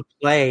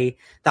downplay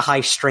the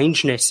high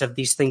strangeness of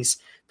these things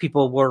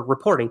people were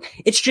reporting.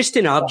 It's just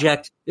an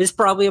object. It's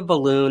probably a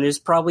balloon. It's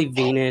probably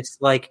Venus.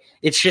 Like,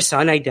 it's just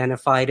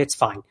unidentified. It's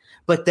fine.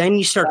 But then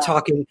you start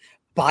talking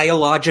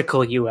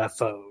biological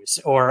UFOs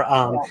or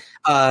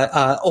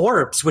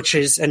orbs, which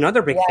is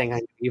another big thing I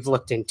know you've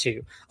looked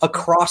into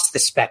across the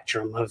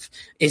spectrum of,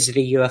 is it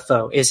a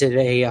UFO? Is it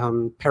a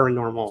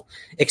paranormal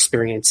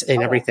experience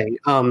and everything?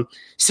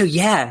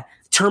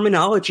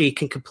 Terminology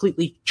can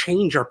completely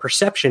change our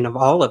perception of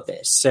all of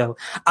this. So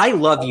I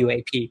love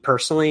UAP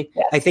personally.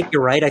 Yes. I think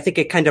you're right. I think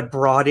it kind of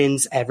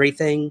broadens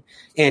everything.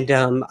 And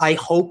I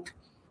hope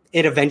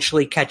it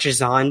eventually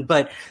catches on.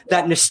 But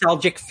that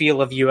nostalgic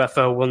feel of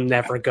UFO will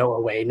never go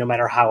away, no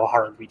matter how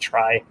hard we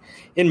try,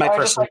 in my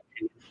personal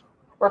opinion.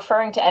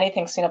 Referring to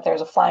anything seen up there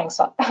as a flying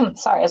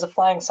as a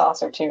flying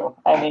saucer, too.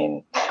 I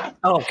mean,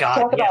 oh,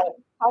 God.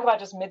 Talk about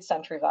just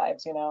mid-century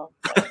vibes,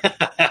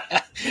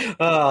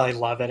 Oh, I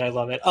love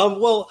it.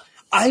 Well,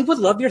 I would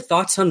love your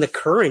thoughts on the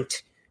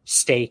current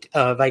state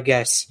of, I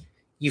guess,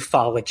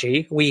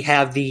 ufology. We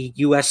have the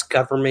U.S.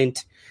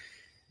 government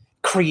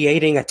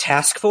creating a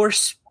task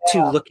force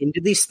to look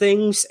into these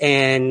things,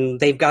 and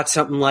they've got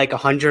something like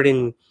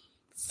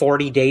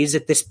 140 days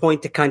at this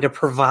point to kind of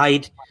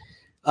provide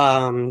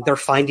their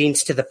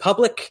findings to the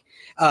public.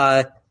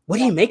 What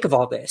do you make of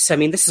all this? I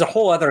mean, this is a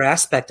whole other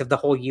aspect of the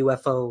whole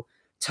UFO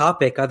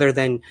topic other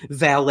than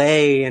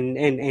Vallée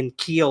and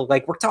Keel.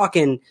 Like, we're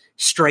talking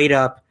straight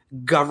up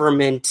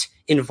government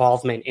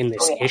involvement in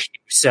this issue.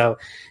 So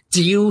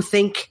do you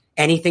think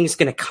anything's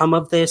going to come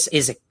of this?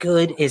 Is it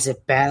good? Is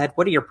it bad?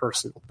 What are your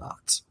personal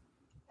thoughts?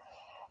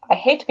 I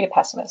hate to be a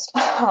pessimist,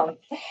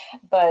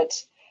 but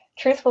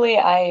truthfully,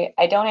 I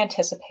don't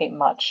anticipate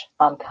much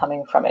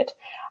coming from it.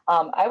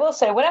 I will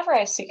say, whenever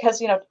I see,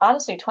 because,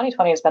 honestly,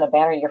 2020 has been a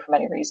banner year for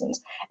many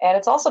reasons. And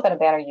it's also been a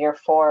banner year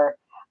for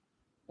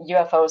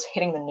UFOs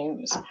hitting the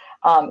news,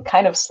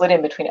 kind of slid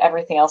in between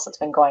everything else that's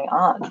been going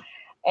on.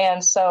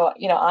 And so,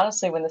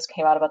 honestly, when this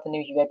came out about the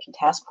new UAP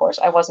task force,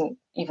 I wasn't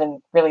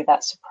even really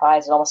that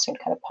surprised. It almost seemed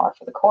kind of par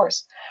for the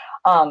course.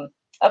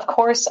 Of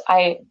course,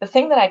 the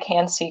thing that I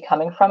can see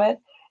coming from it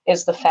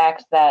is the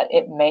fact that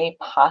it may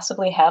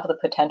possibly have the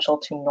potential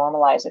to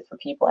normalize it for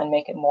people and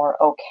make it more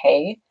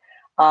okay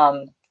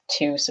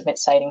to submit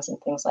sightings and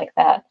things like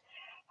that.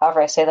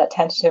 However, I say that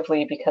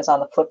tentatively because on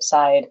the flip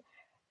side,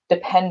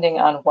 depending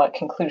on what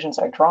conclusions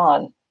are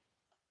drawn,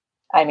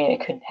 I mean,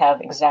 it could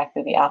have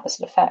exactly the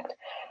opposite effect.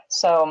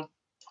 So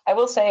I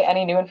will say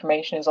any new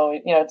information is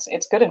always,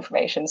 it's good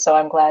information. So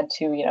I'm glad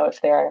to,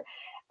 if there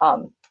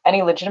are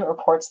any legitimate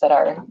reports that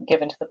are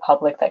given to the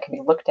public that can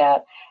be looked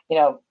at,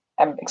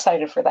 I'm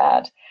excited for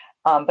that.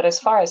 But as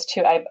far as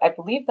I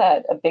believe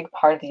that a big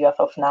part of the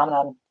UFO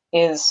phenomenon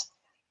is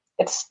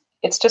it's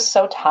just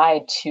so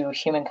tied to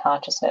human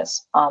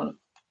consciousness,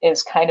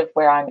 is kind of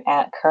where I'm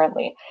at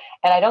currently.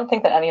 And I don't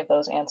think that any of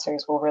those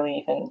answers will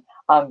really even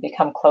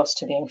become close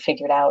to being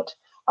figured out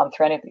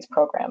through any of these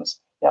programs.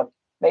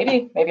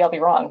 Maybe I'll be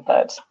wrong,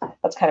 but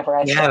that's kind of where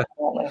I stand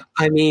currently.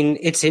 I mean,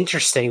 it's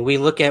interesting. We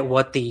look at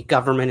what the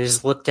government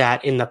has looked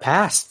at in the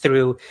past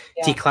through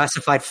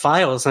declassified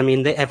files. I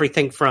mean,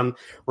 everything from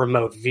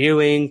remote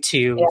viewing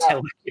to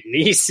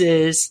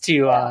telekinesis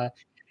to,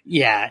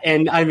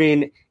 and I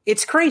mean,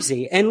 it's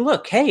crazy. And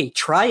look, hey,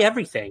 try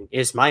everything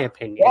is my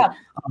opinion. Yeah.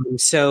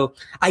 So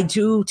I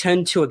do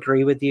tend to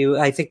agree with you.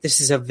 I think this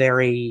is a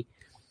very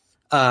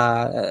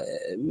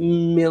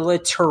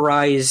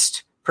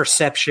militarized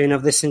perception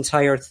of this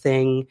entire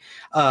thing,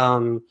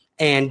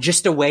 and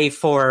just a way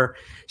for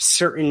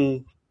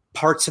certain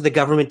parts of the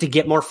government to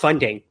get more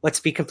funding. Let's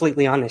be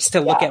completely honest,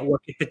 to look at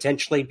what could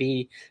potentially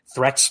be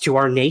threats to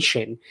our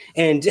nation.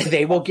 And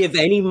they will give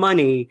any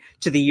money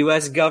to the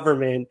U.S.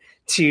 government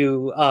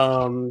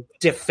to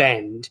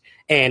defend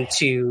and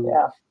to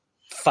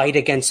fight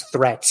against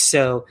threats.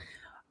 So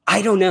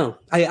I don't know.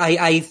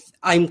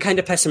 I'm kind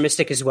of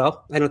pessimistic as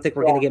well. I don't think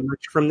we're going to get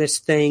much from this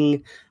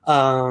thing.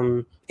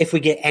 If we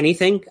get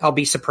anything, I'll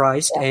be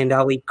surprised and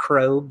I'll eat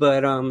crow.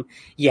 But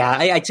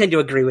I tend to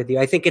agree with you.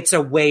 I think it's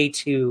a way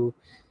to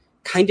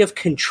kind of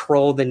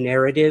control the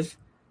narrative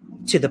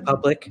to the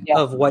public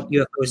of what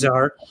UFOs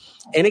are.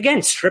 And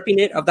again, stripping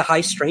it of the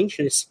high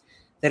strangeness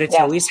that it's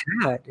always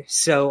had.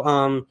 So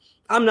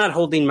I'm not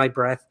holding my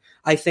breath.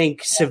 I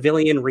think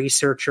civilian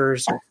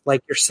researchers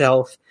like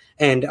yourself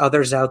and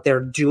others out there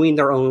doing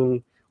their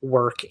own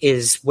work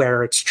is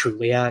where it's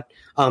truly at,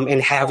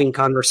 and having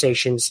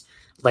conversations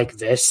like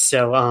this.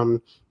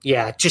 So,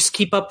 just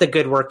keep up the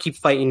good work. Keep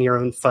fighting your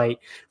own fight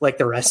like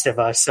the rest of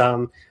us.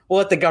 We'll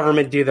let the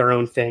government do their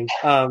own thing.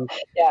 But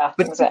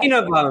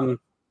exactly.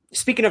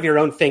 Speaking of your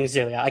own thing,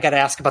 Zelia, I got to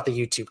ask about the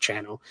YouTube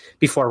channel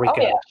before we go.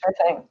 Yeah, sure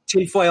thing.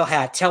 Tinfoil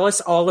Hat. Tell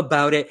us all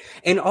about it.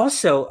 And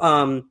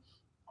also,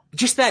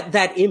 just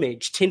that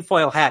image,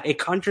 tinfoil hat, it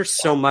conjures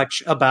so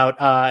much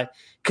about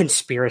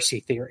conspiracy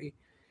theory.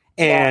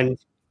 And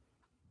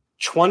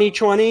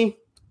 2020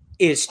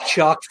 is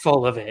chock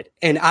full of it.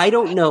 And I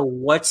don't know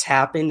what's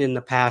happened in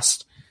the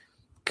past,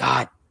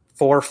 4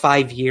 or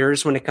 5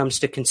 years when it comes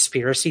to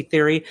conspiracy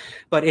theory,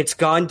 but it's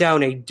gone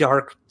down a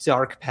dark,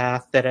 dark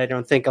path that I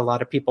don't think a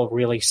lot of people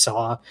really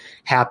saw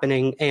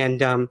happening.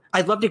 And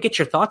I'd love to get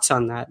your thoughts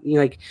on that.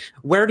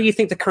 Where do you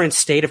think the current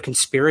state of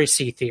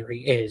conspiracy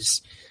theory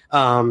is?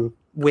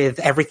 With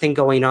everything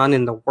going on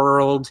in the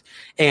world,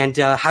 and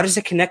how does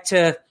it connect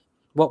to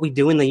what we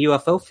do in the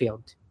UFO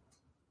field?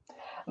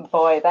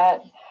 Boy,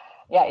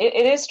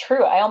 it is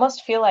true. I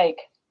almost feel like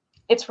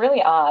it's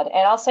really odd.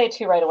 And I'll say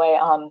too right away,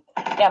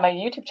 my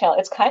YouTube channel,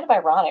 it's kind of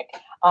ironic,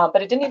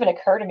 but it didn't even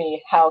occur to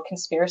me how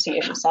conspiracy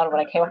issues sounded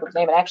when I came up with the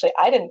name. And actually,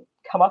 I didn't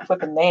come up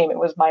with the name. It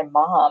was my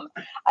mom.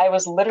 I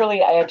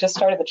had just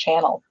started the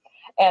channel.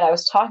 And I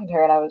was talking to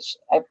her, and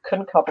I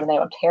couldn't come up with a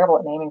name. I'm terrible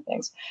at naming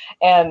things.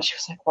 And she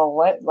was like, "Well,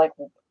 what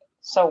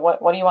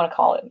do you want to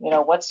call it?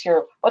 What's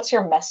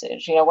your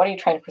message? What are you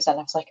trying to present?"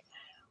 And I was like,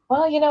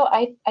 "Well,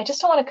 I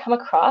just don't want to come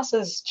across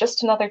as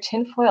just another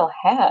tinfoil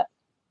hat."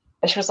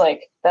 And she was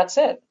like, "That's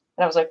it."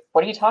 And I was like,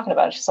 "What are you talking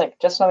about?" And she's like,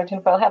 "Just another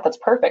tinfoil hat. That's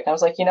perfect." And I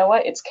was like, "You know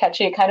what? It's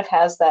catchy. It kind of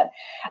has that,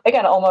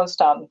 again, almost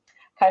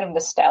kind of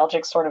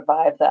nostalgic sort of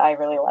vibe that I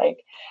really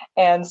like."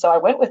 And so I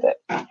went with it.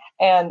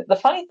 And the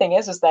funny thing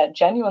is that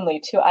genuinely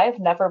too, I have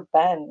never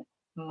been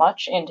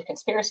much into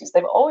conspiracies.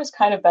 They've always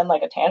kind of been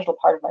like a tangible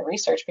part of my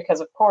research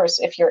because, of course,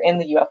 if you're in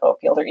the UFO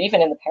field or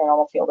even in the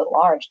paranormal field at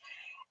large,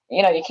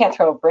 you can't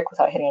throw a brick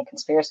without hitting a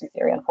conspiracy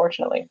theory,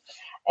 unfortunately.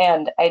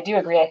 And I do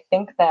agree. I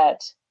think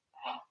that,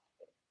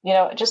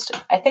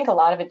 I think a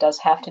lot of it does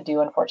have to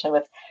do, unfortunately,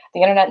 with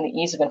the internet and the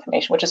ease of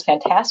information, which is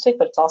fantastic,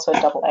 but it's also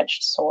a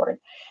double-edged sword.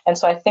 And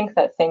so I think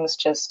that things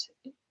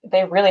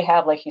they really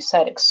have, like you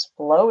said,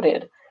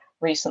 exploded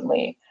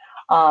recently.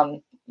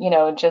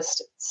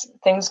 Just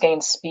things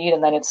gain speed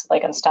and then it's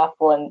like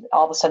unstoppable. And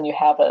all of a sudden you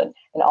have an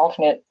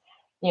alternate,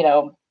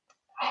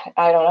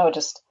 I don't know,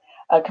 just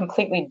a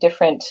completely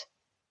different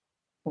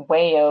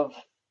way of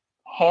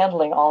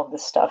handling all of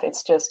this stuff.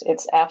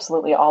 It's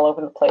absolutely all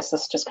over the place.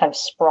 This just kind of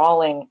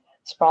sprawling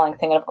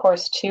thing. And of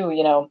course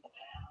too,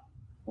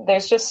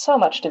 there's just so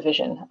much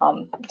division,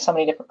 so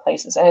many different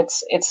places. And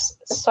it's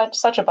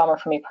such a bummer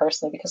for me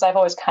personally, because I've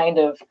always kind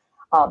of,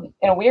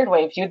 in a weird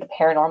way, viewed the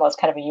paranormal as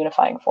kind of a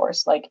unifying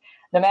force. Like,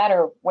 no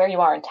matter where you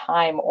are in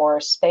time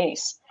or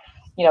space,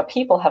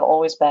 people have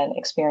always been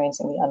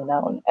experiencing the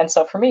unknown. And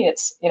so for me, it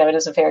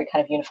is a very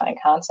kind of unifying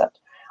concept.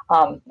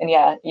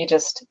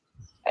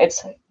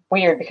 It's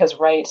weird because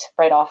right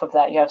off of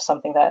that, you have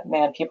something that,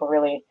 man, people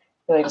really,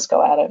 really just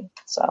go at it.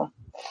 So.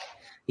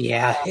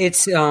 Yeah,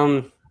 it's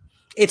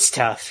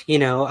tough.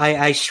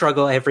 I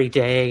struggle every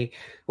day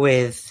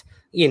with,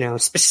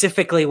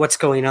 specifically what's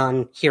going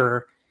on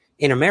here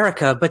in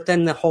America, but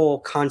then the whole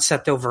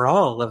concept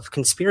overall of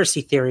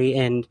conspiracy theory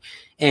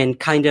and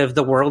kind of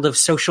the world of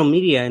social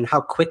media and how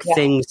quick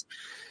things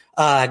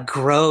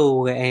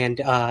grow.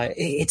 And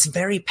it's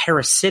very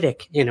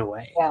parasitic in a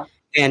way. Yeah.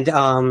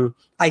 And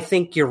I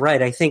think you're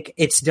right. I think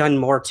it's done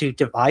more to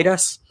divide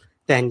us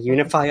than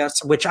unify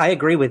us, which I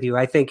agree with you.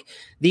 I think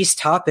these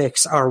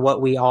topics are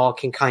what we all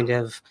can kind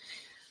of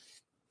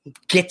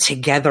get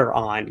together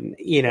on,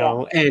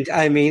 and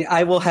I mean,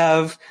 I will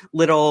have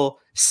little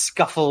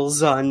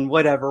scuffles on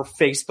whatever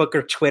Facebook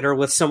or Twitter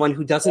with someone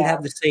who doesn't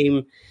have the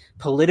same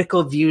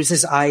political views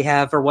as I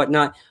have or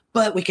whatnot,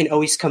 but we can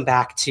always come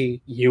back to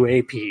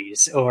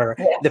UAPs or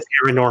the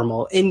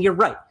paranormal. And you're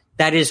right.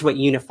 That is what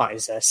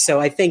unifies us.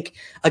 So I think,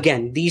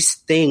 again, these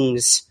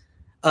things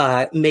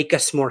make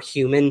us more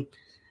human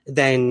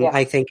than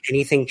I think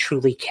anything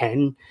truly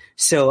can.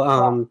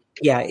 So,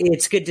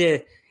 it's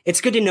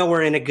good to know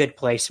we're in a good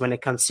place when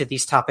it comes to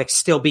these topics,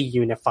 still be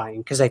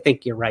unifying, because I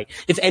think you're right.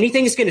 If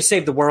anything is going to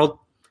save the world,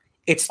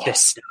 it's this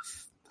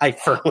stuff. I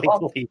firmly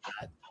believe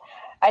that.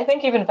 I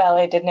think even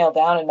Vallée did nail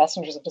down in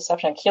Messengers of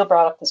Deception, and Keel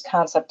brought up this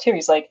concept too.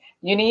 He's like,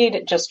 you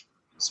need just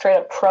straight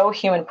up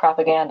pro-human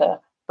propaganda.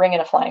 Bring in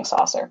a flying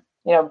saucer,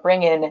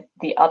 bring in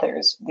the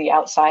others, the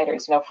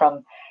outsiders,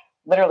 from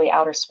literally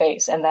outer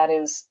space. And that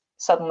is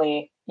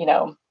suddenly,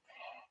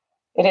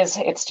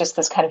 it's just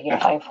this kind of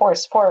unifying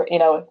force for,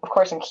 of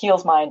course, in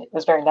Keel's mind, it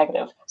was very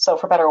negative. So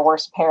for better or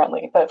worse,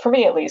 apparently. But for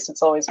me, at least,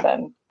 it's always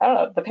been, I don't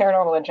know, the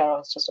paranormal in general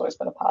has just always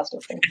been a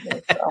positive thing for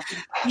me. So.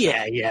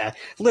 Yeah.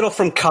 Little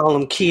from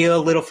column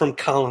Keel, little from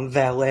column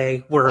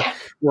Valet. We're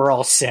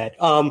all set.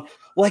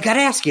 Well, I got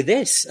to ask you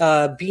this,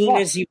 being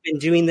as you've been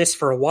doing this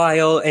for a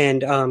while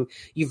and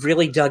you've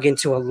really dug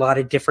into a lot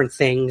of different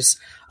things.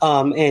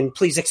 And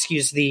please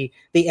excuse the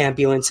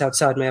ambulance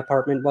outside my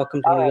apartment.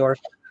 Welcome to New York.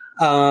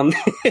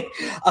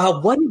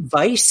 What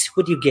advice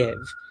would you give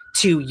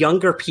to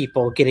younger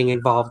people getting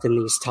involved in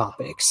these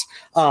topics?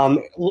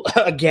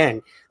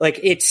 Again, like,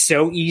 it's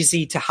so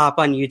easy to hop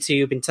on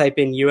YouTube and type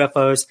in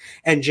UFOs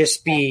and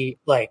just be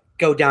like,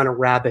 go down a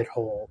rabbit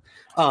hole.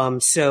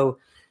 So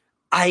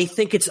I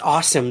think it's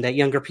awesome that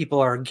younger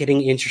people are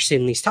getting interested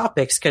in these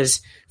topics,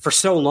 because for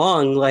so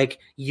long, like,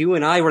 you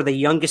and I were the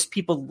youngest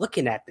people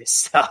looking at this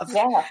stuff.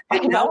 Yeah,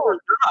 and now we're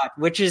not,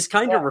 which is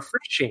kind of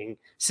refreshing.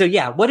 So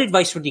yeah, what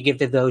advice would you give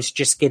to those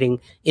just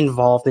getting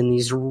involved in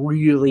these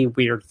really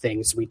weird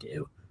things we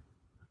do?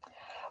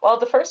 Well,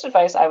 the first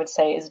advice I would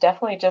say is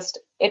definitely just,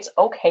 it's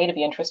okay to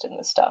be interested in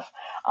this stuff.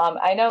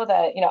 I know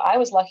that, I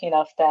was lucky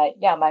enough that,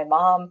 my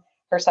mom,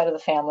 her side of the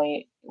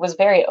family, was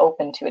very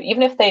open to it.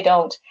 Even if they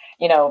don't,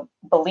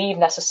 believe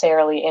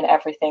necessarily in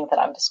everything that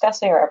I'm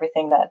discussing or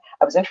everything that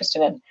I was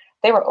interested in,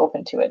 they were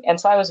open to it. And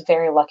so I was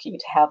very lucky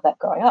to have that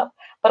growing up.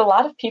 But a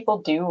lot of people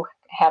do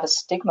have a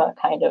stigma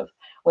kind of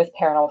with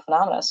paranormal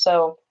phenomena.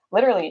 So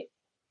literally,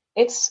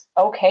 it's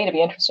okay to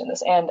be interested in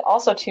this. And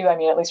also too,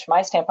 at least from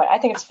my standpoint, I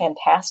think it's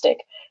fantastic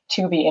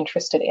to be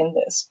interested in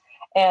this.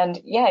 And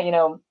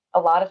a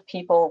lot of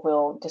people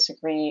will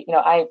disagree.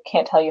 I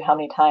can't tell you how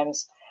many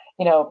times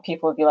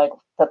people would be like,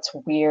 that's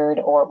weird,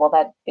 or, well,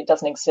 that it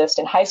doesn't exist.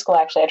 In high school,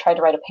 actually, I tried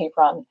to write a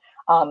paper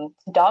on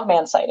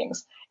dogman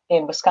sightings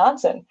in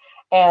Wisconsin.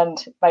 And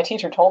my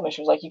teacher told me,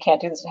 she was like, you can't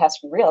do this, it has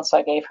to be real. And so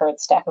I gave her the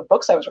stack of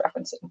books I was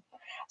referencing.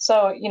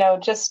 So,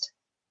 just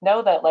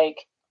know that,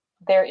 like,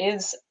 there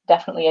is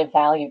definitely a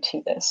value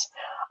to this.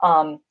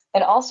 And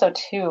also,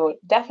 too,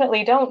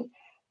 definitely don't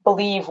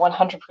believe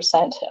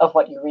 100% of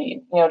what you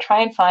read.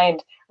 Try and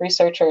find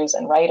researchers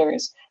and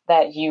writers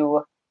that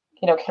you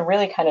can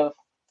really kind of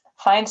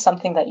find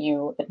something that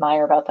you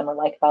admire about them or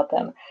like about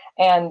them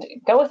and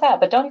go with that,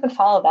 but don't even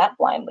follow that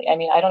blindly.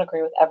 I don't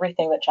agree with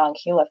everything that John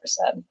Keel ever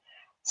said.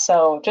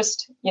 So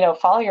just,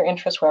 follow your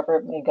interest wherever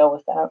it may go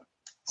with that.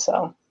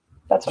 So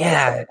that's what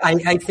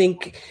I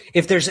think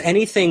if there's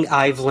anything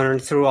I've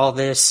learned through all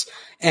this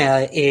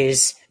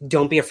is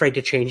don't be afraid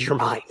to change your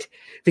mind,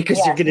 because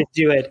you're going to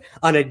do it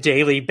on a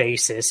daily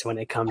basis when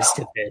it comes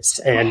to this.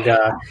 And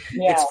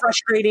it's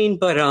frustrating,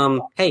 but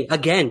hey,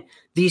 again,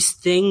 these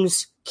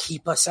things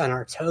keep us on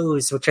our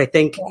toes, which I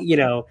think,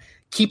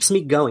 keeps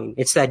me going.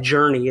 It's that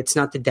journey. It's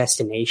not the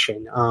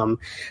destination.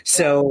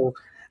 So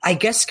I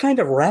guess kind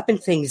of wrapping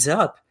things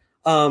up,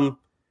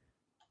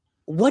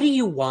 what do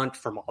you want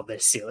from all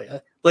this,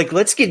 Celia? Like,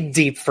 let's get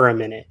deep for a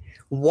minute.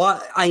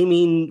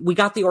 We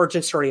got the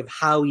origin story of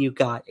how you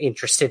got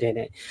interested in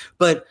it,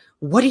 but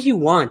what do you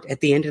want at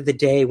the end of the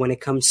day when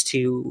it comes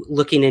to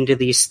looking into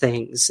these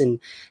things and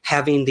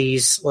having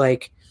these,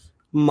 like,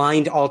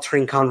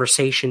 mind-altering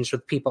conversations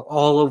with people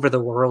all over the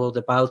world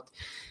about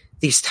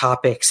these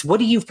topics? What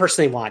do you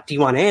personally want? Do you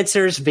want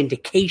answers,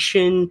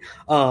 vindication?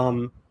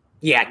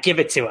 Give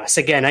it to us.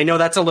 Again, I know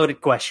that's a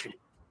loaded question.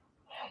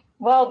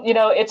 Well,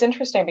 it's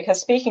interesting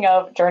because speaking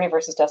of journey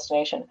versus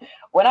destination,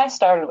 when I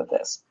started with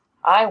this,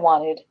 I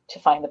wanted to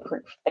find the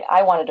proof. Like,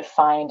 I wanted to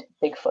find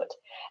Bigfoot.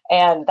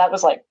 And that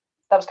was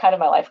kind of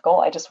my life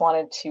goal. I just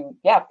wanted to,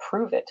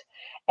 prove it.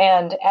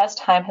 And as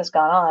time has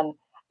gone on,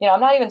 I'm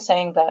not even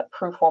saying that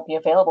proof won't be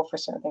available for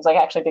certain things. Like,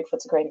 actually,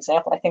 Bigfoot's a great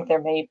example. I think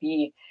there may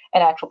be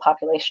an actual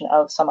population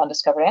of some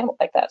undiscovered animal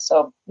like that.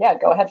 So,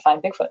 go ahead,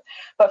 find Bigfoot.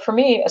 But for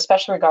me,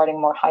 especially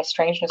regarding more high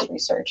strangeness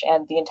research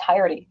and the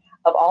entirety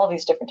of all of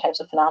these different types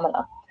of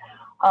phenomena,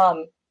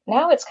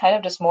 now it's kind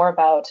of just more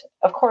about,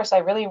 of course, I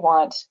really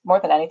want, more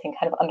than anything,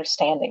 kind of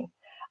understanding.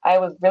 I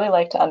would really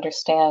like to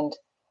understand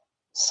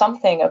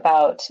something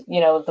about,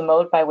 the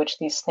mode by which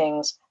these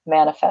things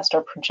manifest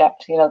or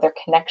project, their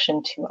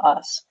connection to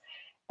us.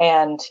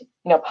 And,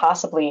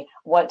 possibly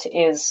what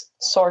is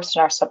sourced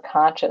in our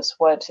subconscious,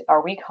 what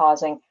are we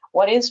causing,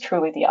 what is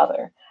truly the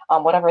other,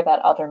 whatever that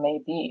other may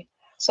be.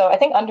 So I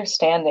think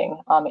understanding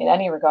in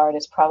any regard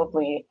is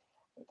probably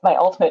my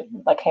ultimate,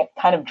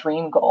 kind of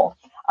dream goal.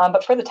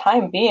 But for the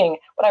time being,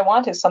 what I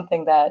want is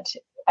something that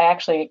I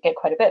actually get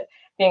quite a bit,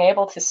 being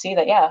able to see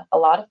that, a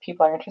lot of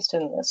people are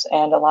interested in this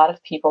and a lot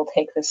of people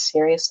take this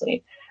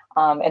seriously.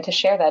 And to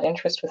share that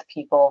interest with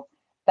people,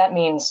 that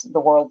means the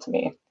world to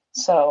me.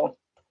 So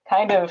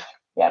kind of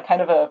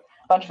a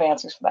bunch of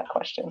answers for that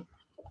question.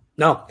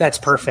 No, that's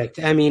perfect.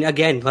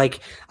 Again,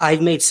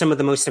 I've made some of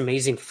the most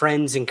amazing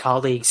friends and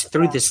colleagues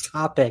through this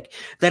topic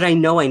that I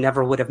know I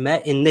never would have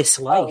met in this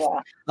life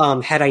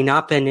had I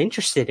not been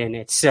interested in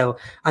it. So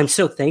I'm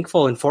so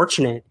thankful and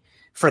fortunate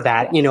for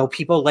that,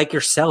 people like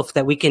yourself,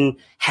 that we can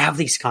have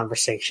these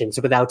conversations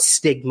without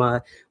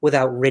stigma,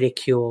 without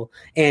ridicule.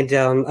 And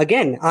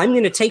again, I'm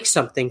going to take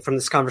something from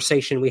this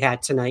conversation we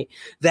had tonight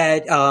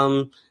that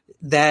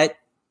that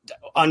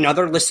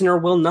another listener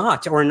will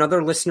not, or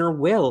another listener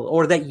will,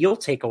 or that you'll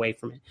take away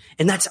from it.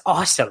 And that's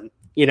awesome,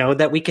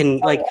 that we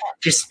can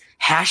just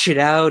hash it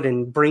out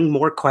and bring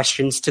more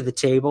questions to the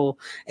table.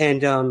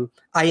 And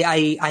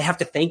I have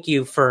to thank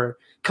you for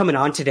coming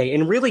on today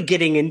and really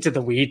getting into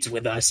the weeds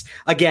with us.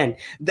 Again,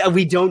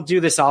 we don't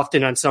do this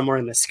often on Somewhere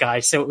in the Sky,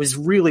 so it was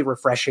really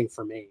refreshing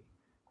for me.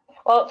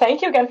 Well,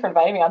 thank you again for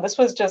inviting me on. This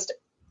was just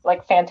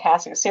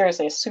fantastic.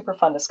 Seriously, a super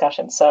fun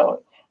discussion.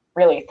 So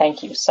really,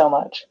 thank you so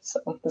much. So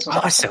this was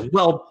awesome.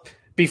 Well,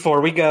 before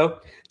we go,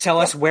 tell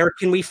us, where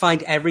can we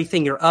find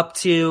everything you're up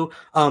to,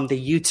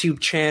 the YouTube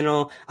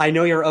channel? I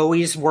know you're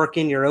always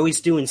working, you're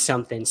always doing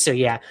something. So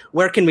yeah,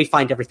 where can we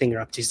find everything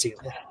you're up to,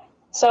 Zelia?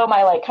 So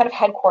my kind of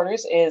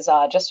headquarters is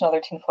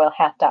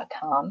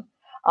justanothertinfoilhat.com.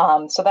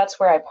 So that's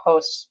where I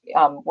post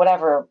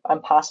whatever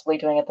I'm possibly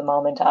doing at the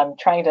moment. I'm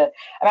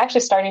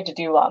actually starting to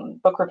do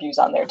book reviews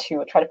on there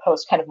too. I try to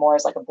post kind of more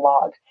as like a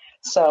blog.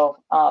 So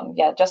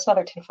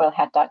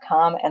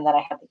justanothertinfoilhat.com. And then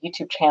I have the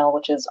YouTube channel,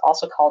 which is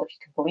also called, if you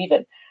can believe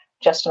it,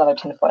 Just Another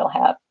Tinfoil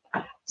Hat.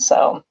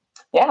 So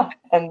yeah.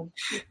 And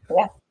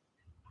yeah.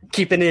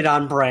 Keeping it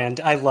on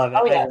brand. I love it.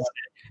 Oh, yes.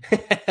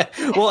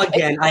 Well,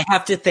 again, I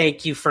have to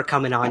thank you for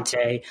coming on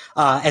today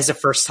as a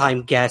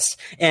first-time guest,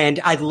 and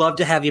I'd love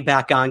to have you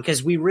back on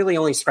because we really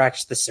only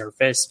scratched the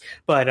surface.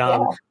 But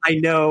I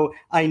know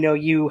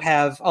you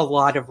have a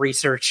lot of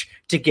research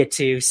to get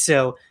to.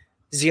 So,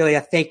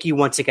 Zelia, thank you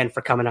once again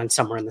for coming on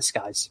Somewhere in the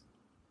Skies.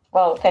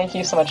 Well, thank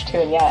you so much too,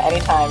 and yeah,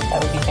 anytime,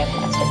 that would be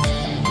fantastic.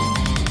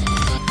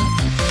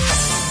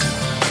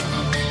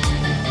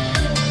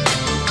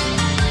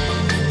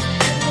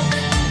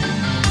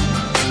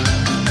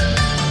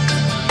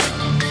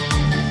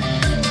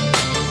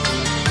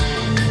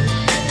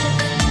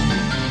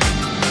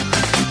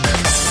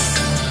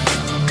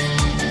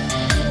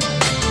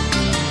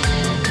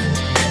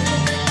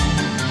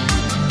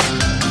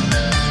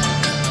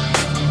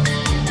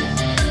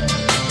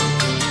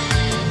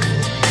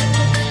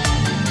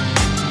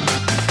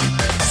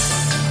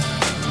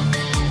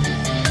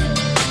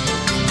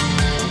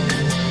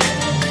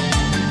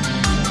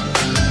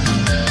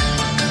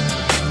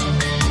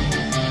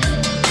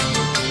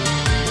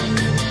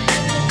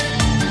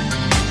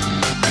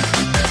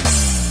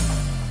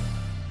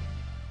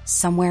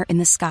 Somewhere in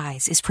the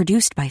Skies is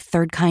produced by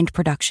Third Kind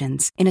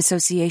Productions in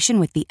association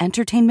with the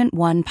Entertainment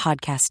One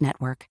Podcast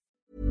Network.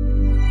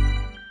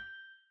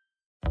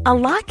 A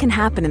lot can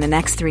happen in the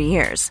next 3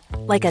 years.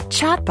 Like a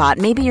chatbot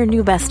may be your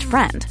new best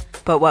friend.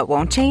 But what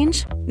won't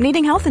change?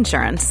 Needing health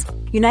insurance.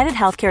 United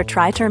Healthcare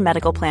Tri-Term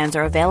Medical Plans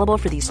are available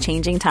for these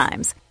changing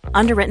times.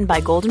 Underwritten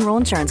by Golden Rule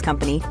Insurance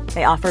Company,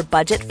 they offer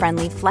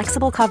budget-friendly,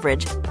 flexible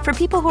coverage for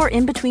people who are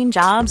in between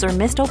jobs or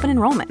missed open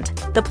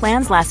enrollment. The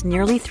plans last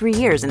nearly 3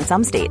 years in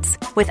some states,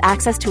 with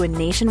access to a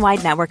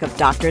nationwide network of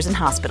doctors and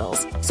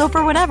hospitals. So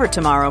for whatever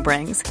tomorrow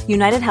brings,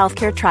 United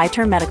Healthcare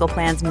Tri-Term Medical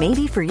Plans may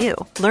be for you.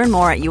 Learn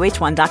more at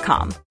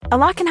uh1.com. A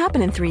lot can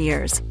happen in 3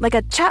 years, like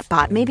a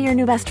chatbot may be your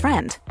new best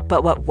friend.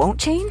 But what won't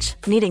change?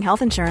 Needing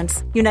health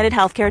insurance. United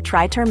Healthcare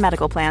Tri-Term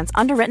Medical Plans,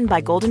 underwritten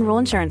by Golden Rule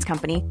Insurance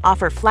Company,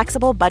 offer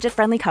flexible,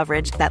 budget-friendly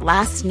coverage that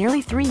lasts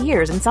nearly 3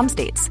 years in some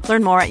states.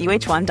 Learn more at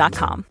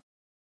uh1.com.